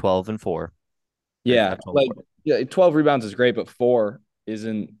 He had 12 and 4. Yeah, 12 rebounds is great, but 4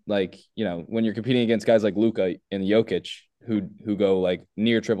 isn't like, when you're competing against guys like Luka and Jokic who go like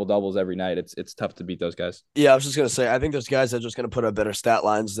near triple doubles every night, it's tough to beat those guys. Yeah, I was just gonna say I think there's guys that are just gonna put up better stat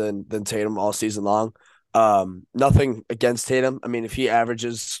lines than Tatum all season long. Nothing against Tatum. I mean, if he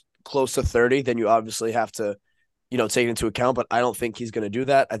averages close to 30, then you obviously have to, take it into account. But I don't think he's gonna do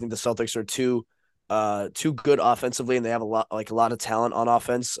that. I think the Celtics are too good offensively, and they have a lot of talent on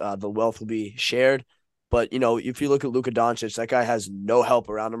offense. The wealth will be shared. But, if you look at Luka Doncic, that guy has no help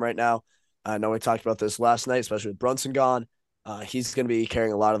around him right now. I know we talked about this last night, especially with Brunson gone. He's going to be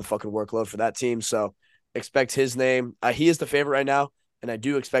carrying a lot of the fucking workload for that team. So expect his name. He is the favorite right now, and I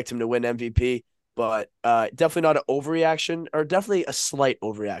do expect him to win MVP. But definitely not an overreaction, or definitely a slight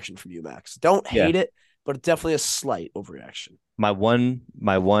overreaction from you, Max. Don't hate it, but definitely a slight overreaction. My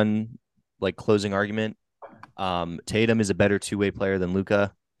one like closing argument, Tatum is a better 2-way player than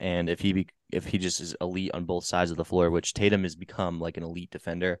Luka, and if he just is elite on both sides of the floor, which Tatum has become like an elite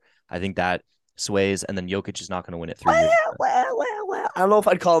defender, I think that sways. And then Jokic is not going to win it 3 years. Well. I don't know if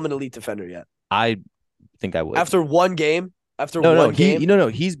I'd call him an elite defender yet. I think I would. After one game.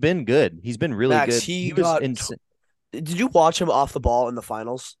 He's been good. He's been really Max, good. He was insane. Did you watch him off the ball in the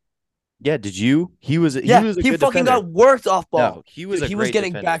finals? Yeah, did you? He was a he good fucking defender. got worked off ball. No, he was he was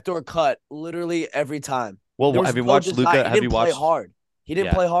getting backdoor cut literally every time. Well, have you watched Luka? He didn't play hard. He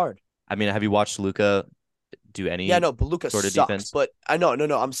didn't play hard. I mean, have you watched Luka do any? Yeah, no, but Luka sort of sucks. Defense? But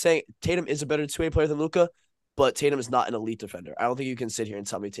no. I'm saying Tatum is a better 2-way player than Luka, but Tatum is not an elite defender. I don't think you can sit here and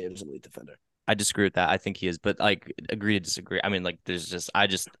tell me Tatum's an elite defender. I disagree with that. I think he is, but like, agree to disagree. I mean, like, let's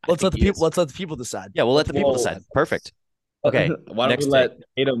let the people decide. Yeah, we'll let the people decide. Perfect. Okay. Why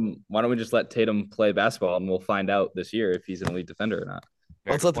don't we just let Tatum play basketball, and we'll find out this year if he's an elite defender or not.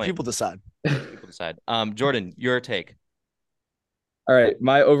 Let's let the people decide. Jordan, your take. All right,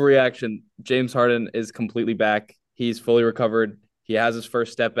 my overreaction. James Harden is completely back. He's fully recovered. He has his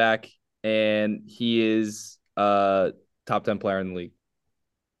first step back, and he is a top 10 player in the league.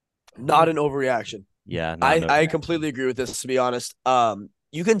 Not an overreaction. Yeah, I completely agree with this, to be honest.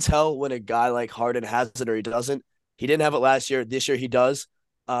 You can tell when a guy like Harden has it or he doesn't. He didn't have it last year. This year he does.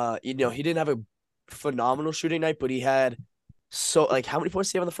 He didn't have a phenomenal shooting night, but he had like how many points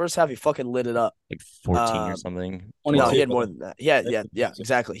did he have in the first half? He fucking lit it up. like 14 or something. No, he 22. had more than that. Yeah,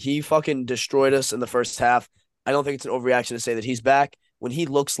 exactly. He fucking destroyed us in the first half. I don't think it's an overreaction to say that he's back. When he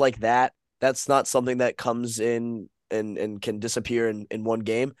looks like that, that's not something that comes in and can disappear in one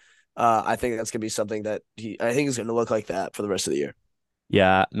game. I think that's gonna be something that I think is gonna look like that for the rest of the year.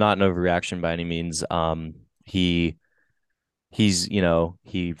 Yeah, not an overreaction by any means. He's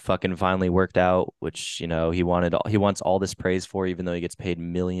he fucking finally worked out, which he wants all this praise for, even though he gets paid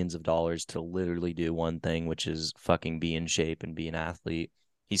millions of dollars to literally do one thing, which is fucking be in shape and be an athlete.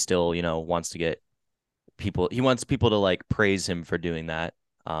 He still wants to get people. He wants people to like praise him for doing that.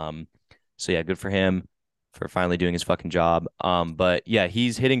 So yeah, good for him for finally doing his fucking job. But yeah,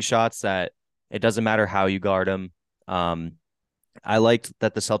 he's hitting shots that it doesn't matter how you guard him. I liked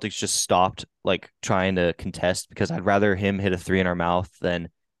that the Celtics just stopped like trying to contest, because I'd rather him hit a three in our mouth than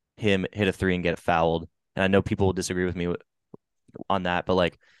him hit a three and get fouled. And I know people will disagree with me on that, but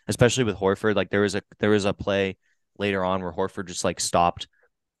like especially with Horford, like there was a play later on where Horford just like stopped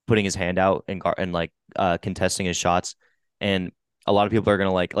putting his hand out and like contesting his shots, and a lot of people are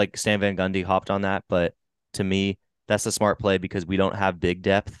gonna like Stan Van Gundy hopped on that, but to me that's a smart play because we don't have big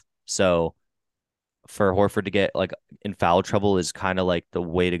depth. So for Horford to get like in foul trouble is kind of like the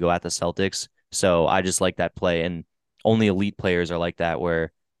way to go at the Celtics. So I just like that play, and only elite players are like that,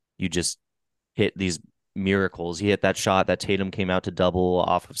 where you just hit these miracles. He hit that shot that Tatum came out to double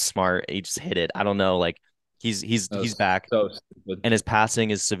off of Smart. He just hit it. I don't know, like he's back, So stupid. and his passing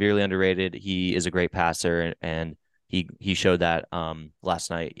is severely underrated. He is a great passer, and he showed that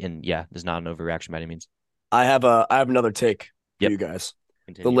last night. And yeah, there's not an overreaction by any means. I have another take for Yep. you guys.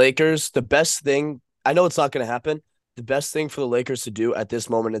 Continue. The Lakers, the best thing, I know it's not going to happen. The best thing for the Lakers to do at this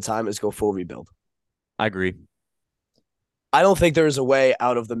moment in time is go full rebuild. I agree. I don't think there is a way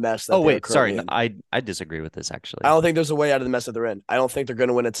out of the mess that Oh they're wait, sorry, currently in. I disagree with this actually. I don't think there's a way out of the mess that they're in. I don't think they're going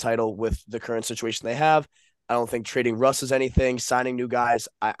to win a title with the current situation they have. I don't think trading Russ is anything. Signing new guys,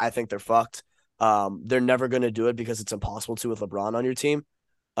 I think they're fucked. They're never going to do it because it's impossible to with LeBron on your team.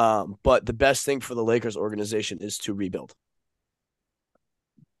 But the best thing for the Lakers organization is to rebuild.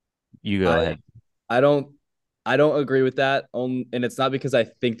 You go ahead. I don't agree with that. And it's not because I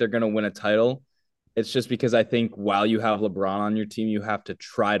think they're going to win a title. It's just because I think while you have LeBron on your team, you have to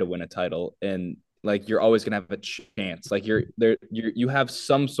try to win a title, and like you're always going to have a chance. Like you have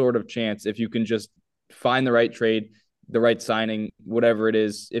some sort of chance if you can just find the right trade, the right signing, whatever it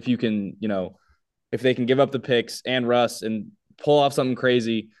is. If you can, if they can give up the picks and Russ and pull off something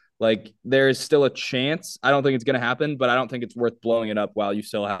crazy, like there is still a chance. I don't think it's going to happen, but I don't think it's worth blowing it up while you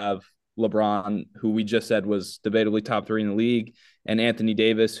still have LeBron, who we just said was debatably top 3 in the league, and Anthony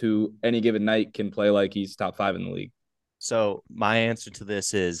Davis, who any given night can play like he's top 5 in the league. So my answer to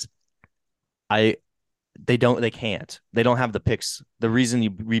this is they can't. They don't have the picks. The reason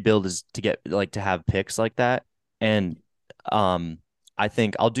you rebuild is to get to have picks like that. And I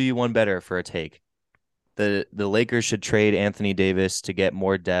think I'll do you one better for a take. The Lakers should trade Anthony Davis to get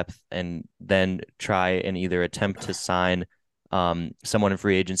more depth, and then try and either attempt to sign someone in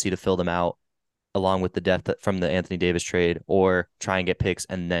free agency to fill them out along with the depth from the Anthony Davis trade, or try and get picks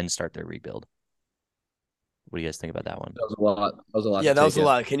and then start their rebuild. What do you guys think about that one? That was a lot. That was a lot. Yeah, that was a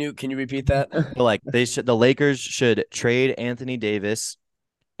lot. Can you repeat that? So, like the Lakers should trade Anthony Davis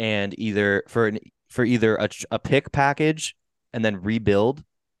and either for either a pick package and then rebuild,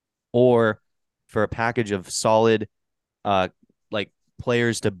 or for a package of solid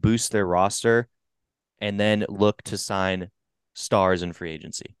players to boost their roster and then look to sign stars in free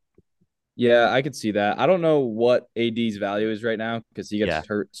agency. Yeah, I could see that. I don't know what AD's value is right now because he gets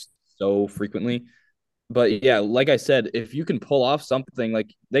hurt so frequently. But yeah, like I said, if you can pull off something,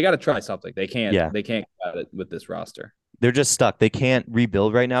 like they got to try something. They can't. Yeah. They can't get it with this roster. They're just stuck. They can't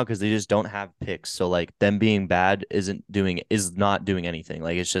rebuild right now because they just don't have picks. So like them being bad is not doing anything.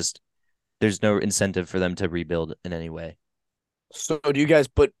 Like it's just there's no incentive for them to rebuild in any way. So do you guys?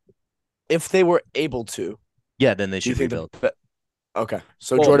 But if they were able to, yeah, then they should rebuild. Okay,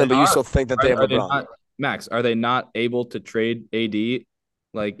 so Jordan, but you still think that they have LeBron? Max, are they not able to trade AD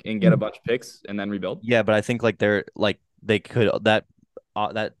and get a bunch of picks and then rebuild? Yeah, but I think they could that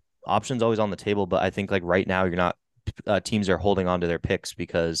option's always on the table. But I think right now you're not teams are holding on to their picks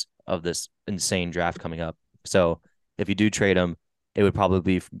because of this insane draft coming up. So if you do trade them, it would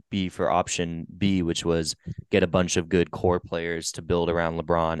probably be for option B, which was get a bunch of good core players to build around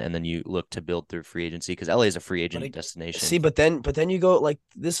LeBron, and then you look to build through free agency because LA is a free agent destination. See, but then you go like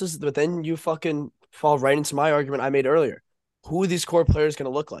but then you fucking fall right into my argument I made earlier. Who are these core players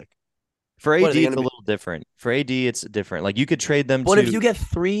going to look like? For What are AD, they it's going a to be? little different. For AD, it's different. Like you could trade them But to. if you get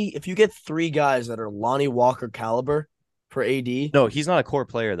three guys that are Lonnie Walker caliber for AD, No, he's not a core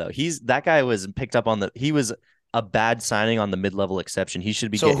player though. That guy was picked up on he was a bad signing on the mid-level exception. He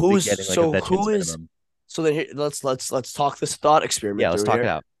should be getting like a veterans minimum. so then here, let's talk this thought experiment Yeah, let's through talk here. it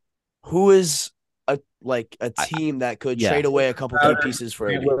out. Who is a I, team that could yeah. trade away a couple key pieces for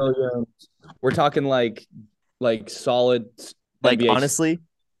AD? We're talking like solid like NBA. honestly,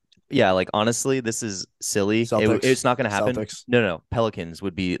 yeah, like honestly, this is silly. It's not going to happen. Celtics. No. Pelicans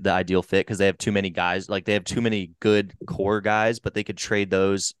would be the ideal fit because they have too many guys. Like they have too many good core guys, but they could trade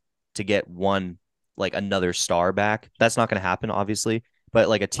those to get one like another star back. That's not going to happen, obviously. But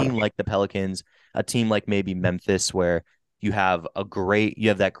like a team like the Pelicans, a team like maybe Memphis, where you have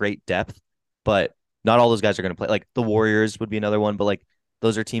that great depth, but not all those guys are going to play. Like the Warriors would be another one, but like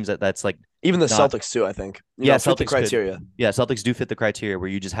those are teams that's like Even the not, Celtics too, I think. Celtics fit the criteria. Celtics do fit the criteria where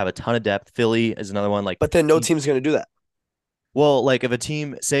you just have a ton of depth. Philly is another one. Like, but then no team's going to do that. Well, like if a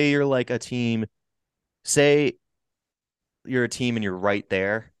team, say you're like a team, say you're a team and you're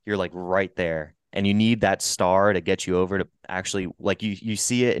like right there, and you need that star to get you over to actually like you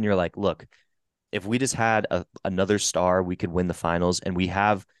see it and you're like, look, if we just had another star, we could win the finals, and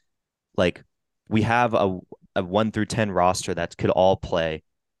like we have a 1 through 10 roster that could all play.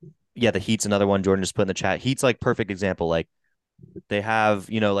 Yeah, the Heat's another one. Jordan just put in the chat. Heat's like perfect example. Like they have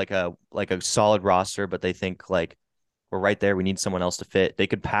like a solid roster, but they think like we're right there. We need someone else to fit. They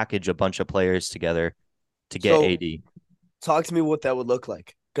could package a bunch of players together to get AD. Talk to me what that would look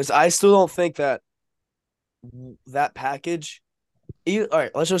like, because I still don't think that package. All right,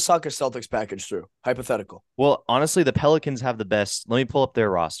 let's just talk a Celtics package through. Hypothetical. Well, honestly, the Pelicans have the best. Let me pull up their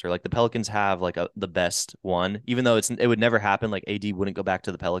roster. Like the Pelicans have like the best one, even though it would never happen. Like AD wouldn't go back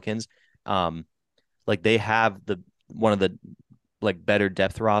to the Pelicans. Like they have one of the like better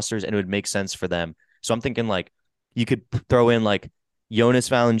depth rosters, and it would make sense for them. So I'm thinking like you could throw in like Jonas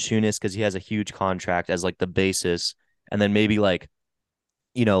Valanciunas because he has a huge contract as like the basis, and then maybe like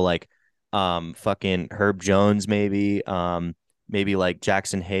fucking Herb Jones maybe like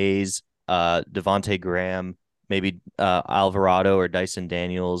Jackson Hayes, Devontae Graham, maybe Alvarado or Dyson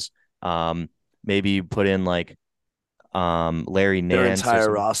Daniels. Maybe you put in like Larry Nance. Their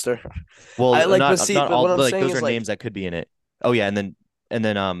entire roster. Well, I like, not all, what I'm like saying those is are like, names that could be in it. Oh yeah, and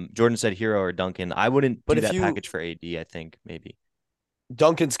then Jordan said Hero or Duncan. I wouldn't do that package for AD. I think maybe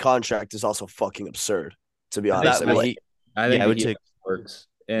Duncan's contract is also fucking absurd, to be honest. I think it works,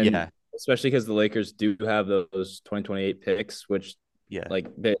 and especially because the Lakers do have those 2028 picks, which like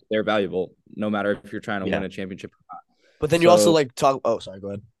they're valuable no matter if you're trying to win a championship or not. But then you also like talk. Oh, sorry. Go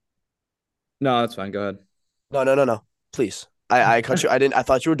ahead. No, that's fine. Go ahead. No. Please. I cut you. I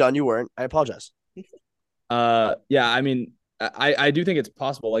thought you were done. You weren't. I apologize. Yeah. I mean, I do think it's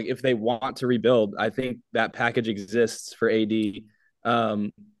possible. Like if they want to rebuild, I think that package exists for AD,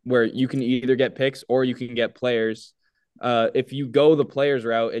 where you can either get picks or you can get players. If you go the players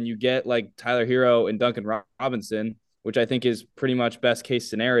route and you get like Tyler Hero and Duncan Robinson, which I think is pretty much best case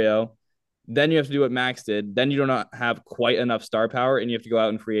scenario, then you have to do what Max did. Then you do not have quite enough star power, and you have to go out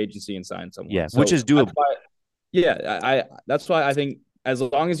in free agency and sign someone. Yeah, so which is doable. That's why I think as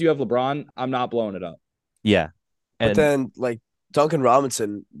long as you have LeBron, I'm not blowing it up. Yeah. But then like Duncan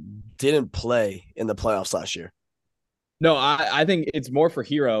Robinson didn't play in the playoffs last year. No, I think it's more for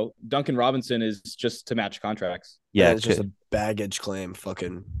Hero. Duncan Robinson is just to match contracts. Yeah, it's just a baggage claim.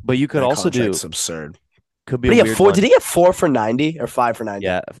 Fucking. But you could also do absurd. Could be a weird one. Did he get 4 for 90 or 5 for 90?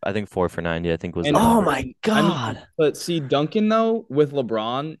 Yeah, I think 4 for 90. I think was. Oh my god! But see, Duncan though with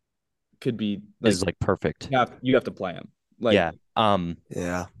LeBron could be is like perfect. You have to play him. Like yeah,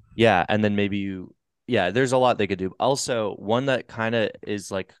 and then maybe there's a lot they could do. Also, one that kind of is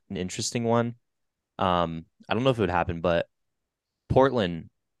like an interesting one. I don't know if it would happen, but Portland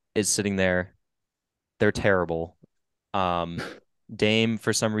is sitting there. They're terrible. Dame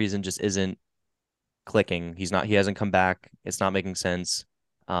for some reason just isn't clicking. He hasn't come back. It's not making sense.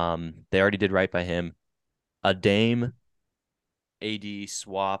 They already did right by him. A Dame AD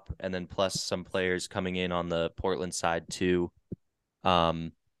swap and then plus some players coming in on the Portland side too.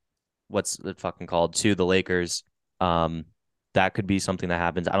 What's it fucking called? To the Lakers. That could be something that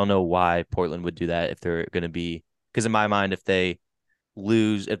happens. I don't know why Portland would do that if they're going to be, because in my mind, if they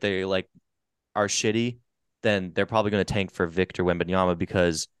lose, if they like are shitty, then they're probably going to tank for Victor Wembanyama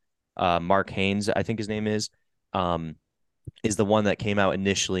because Mark Haynes, I think his name is, is the one that came out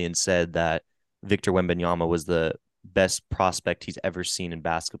initially and said that Victor Wembanyama was the best prospect he's ever seen in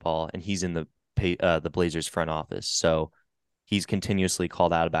basketball, and he's in the Blazers front office. So he's continuously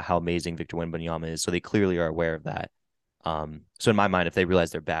called out about how amazing Victor Wembanyama is. So they clearly are aware of that. So in my mind, if they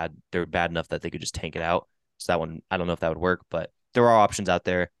realize they're bad enough that they could just tank it out. So that one, I don't know if that would work, but there are options out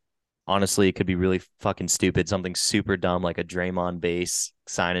there. Honestly, it could be really fucking stupid, something super dumb like a Draymond base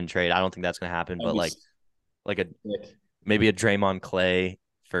sign and trade. I don't think that's gonna happen, but maybe a Draymond Clay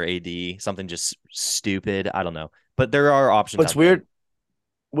for AD, something just stupid. I don't know, but there are options. What's weird?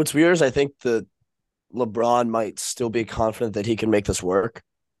 What's weird is I think the LeBron might still be confident that he can make this work.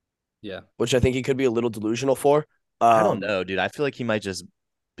 Yeah, which I think he could be a little delusional for. I don't know, dude. I feel like he might just.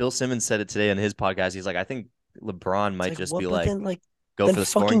 Bill Simmons said it today on his podcast. He's like, I think LeBron might just be like, go for the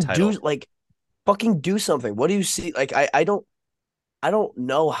scoring title. Fucking do something. What do you see? Like, I don't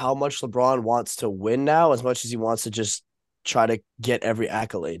know how much LeBron wants to win now as much as he wants to just try to get every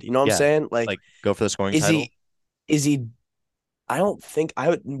accolade. You know what I'm saying? Like go for the scoring title. Is he? I don't think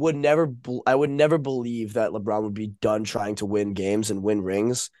I would never believe that LeBron would be done trying to win games and win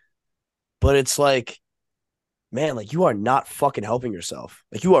rings. But it's like, man, like you are not fucking helping yourself.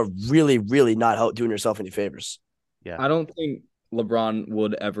 Like you are really, really not doing yourself any favors. Yeah. I don't think LeBron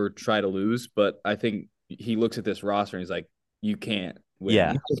would ever try to lose, but I think he looks at this roster and he's like, you can't win.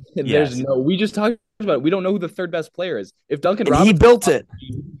 Yeah. We just talked about it. We don't know who the third best player is. If Duncan Robinson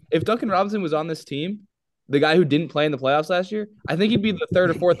was on this team, the guy who didn't play in the playoffs last year, I think he'd be the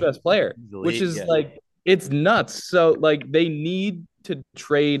third or fourth best player, which is like, it's nuts. So like they need to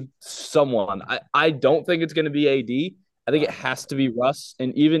trade someone. I don't think it's going to be AD. I think it has to be Russ.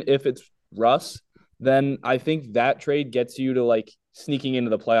 And even if it's Russ, then I think that trade gets you to like sneaking into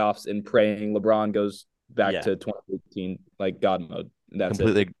the playoffs and praying LeBron goes back to 2018, like God mode. That's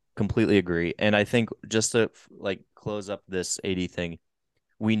completely agree. And I think just to like close up this AD thing,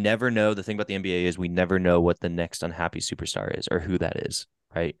 we never know. The thing about the NBA is we never know what the next unhappy superstar is or who that is,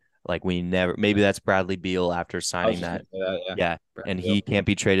 right? Like maybe that's Bradley Beal after signing that. Yeah. And he can't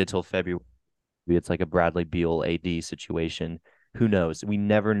be traded till February. It's like a Bradley Beal AD situation. Who knows? We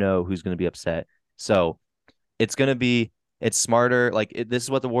never know who's going to be upset. So it's smarter. Like this is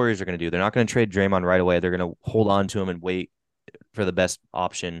what the Warriors are going to do. They're not going to trade Draymond right away. They're going to hold on to him and wait for the best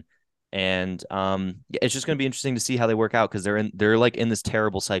option. And it's just going to be interesting to see how they work out because they're like in this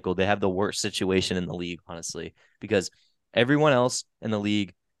terrible cycle. They have the worst situation in the league, honestly, because everyone else in the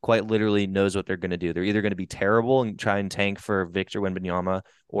league quite literally knows what they're going to do. They're either going to be terrible and try and tank for Victor Wembanyama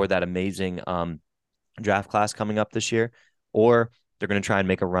or that amazing draft class coming up this year, or they're going to try and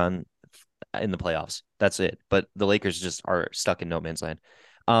make a run in the playoffs. That's it. But the Lakers just are stuck in no man's land.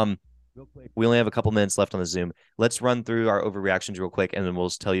 We only have a couple minutes left on the Zoom. Let's run through our overreactions real quick, and then we'll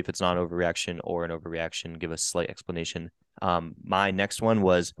tell you if it's not an overreaction or an overreaction. Give a slight explanation. My next one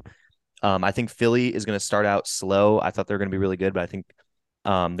was I think Philly is going to start out slow. I thought they were going to be really good, but I think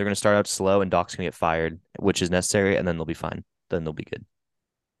they're going to start out slow, and Doc's going to get fired, which is necessary, and then they'll be fine. Then they'll be good.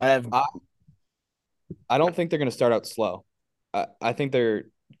 I don't think they're going to start out slow. I think they're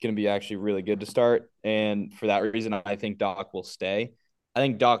going to be actually really good to start, and for that reason, I think Doc will stay. I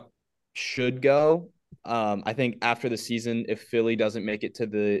think Doc should go. I think after the season, if Philly doesn't make it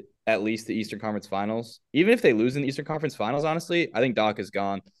to at least the Eastern Conference Finals, even if they lose in the Eastern Conference Finals, honestly, I think Doc is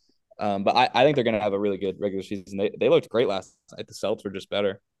gone. But I think they're going to have a really good regular season. They looked great last night. The Celtics were just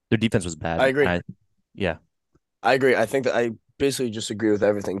better. Their defense was bad. I agree. I agree. I think that I basically just agree with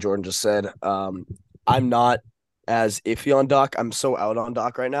everything Jordan just said. I'm not as iffy on Doc. I'm so out on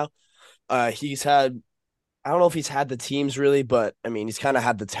Doc right now. He's had, I don't know if he's had the teams really, but I mean, he's kind of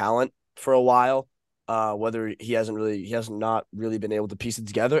had the talent for a while. Whether he has not really been able to piece it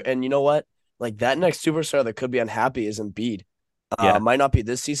together. And you know what? Like that next superstar that could be unhappy is Embiid. Might not be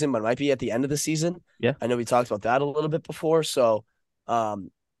this season, but might be at the end of the season. Yeah. I know we talked about that a little bit before. So, and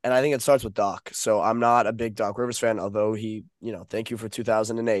I think it starts with Doc. So I'm not a big Doc Rivers fan, although he, thank you for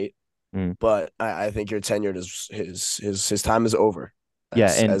 2008. But I think your tenure is his time is over.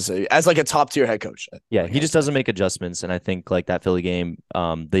 As like a top tier head coach. Yeah, he just doesn't make adjustments, and I think like that Philly game,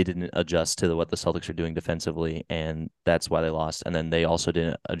 they didn't adjust to what the Celtics are doing defensively, and that's why they lost. And then they also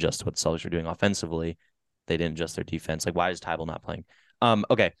didn't adjust to what the Celtics are doing offensively. They didn't adjust their defense. Like, why is Tybal not playing?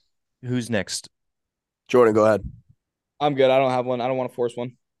 Okay, who's next? Jordan, go ahead. I'm good. I don't have one. I don't want to force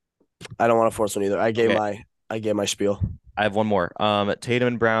one. I don't want to force one either. I gave my spiel. I have one more. Tatum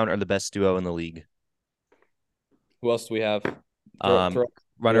and Brown are the best duo in the league. Who else do we have?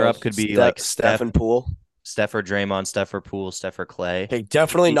 Runner up could be Steph and Poole. Steph or Draymond, Steph or Poole, Steph or Clay. Okay,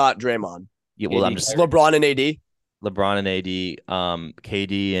 definitely not Draymond. Yeah, well, I'm just LeBron and AD. LeBron and AD,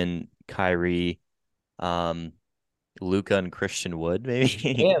 KD and Kyrie, Luca and Christian Wood, maybe.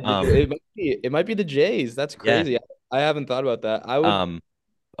 Yeah, dude, it might be the Jays. That's crazy. I haven't thought about that. I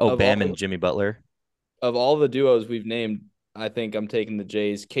would Bam and Jimmy Butler. Of all the duos we've named, I think I'm taking the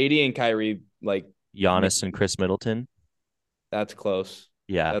Jays. KD and Kyrie, like Giannis and Chris Middleton. That's close.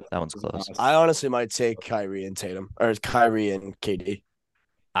 Yeah, that one's close. Honest. I honestly might take Kyrie and Tatum, or Kyrie and KD.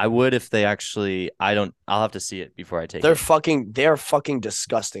 I would if they actually. I'll have to see it before I take They're it. They're fucking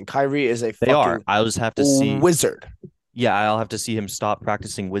disgusting. Kyrie is a They fucking are. I'll just have to see. wizard. Yeah, I'll have to see him stop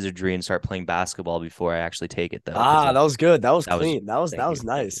practicing wizardry and start playing basketball before I actually take it, though. That was good. That was That was- clean. That was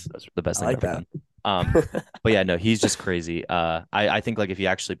nice. That's the best I thing like I've ever done. But yeah, no, he's just crazy. I think like if he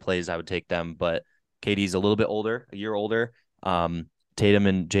actually plays, I would take them. But KD's a little bit older, a year older. Tatum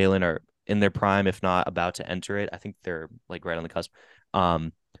and Jalen are in their prime, if not about to enter it. I think they're like right on the cusp.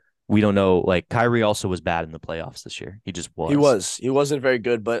 We don't know. Like Kyrie also was bad in the playoffs this year. He just was. He wasn't very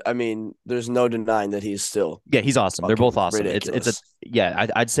good, but I mean, there's no denying that he's still. Yeah, he's awesome. They're both awesome. Ridiculous.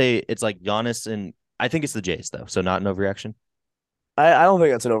 I'd say it's like Giannis and I think it's the Jays though. So not an overreaction. I don't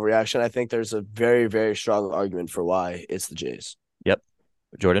think that's an overreaction. I think there's a very, very strong argument for why it's the Jays. Yep.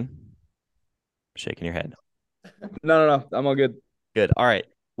 Jordan, shaking your head. No. I'm all good. Good. All right.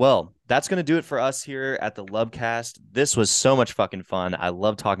 Well, that's going to do it for us here at the Lubcast. This was so much fucking fun. I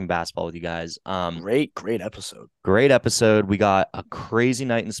love talking basketball with you guys. Great episode. Great episode. We got a crazy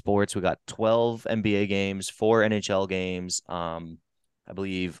night in sports. We got 12 NBA games, 4 NHL games, I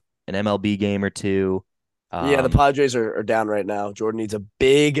believe an MLB game or 2. The Padres are down right now. Jordan needs a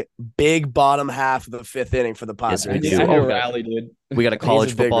big bottom half of the 5th inning for the Padres. Yes, we do. I need a rally, dude. We got a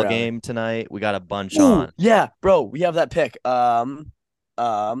college football rally. game tonight. We got a bunch on. Yeah, bro. We have that pick.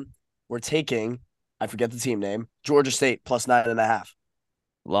 We're taking, I forget the team name, Georgia State plus 9.5.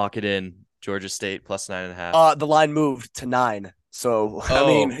 Lock it in. Georgia State plus 9.5. The line moved to 9. So I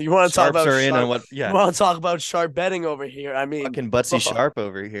mean, you want to talk about in on what? Yeah, you want to talk about sharp betting over here? I mean, fucking Butsy Sharp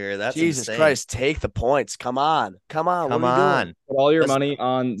over here. That's Jesus insane. Christ, take the points. Come on. Come what are we doing? Put all your money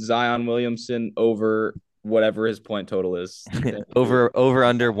on Zion Williamson over whatever his point total is. over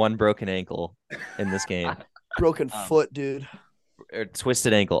under 1 broken ankle in this game. Broken foot, dude. Or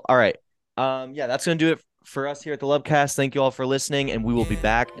twisted ankle. All right. Yeah, that's gonna do it for us here at the Lubcast. Thank you all for listening, and we will be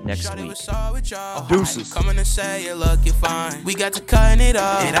back next week. Deuces. Coming to say you look, you fine. We got to cutting it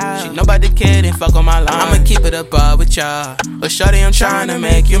up. She nobody kidding, fuck on my line. I'ma keep it above with y'all. But shorty, I'm trying to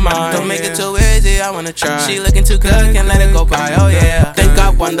make you mine. Don't make it too easy, I wanna try. She looking too good, can't let it go by. Oh yeah. Think I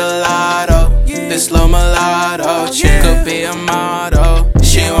won the lotto. This slow mulatto chick could be a model.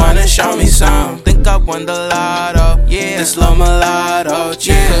 She wanna show me some. Think I won the lotto. This slow mulatto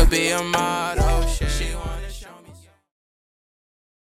chick could be a model.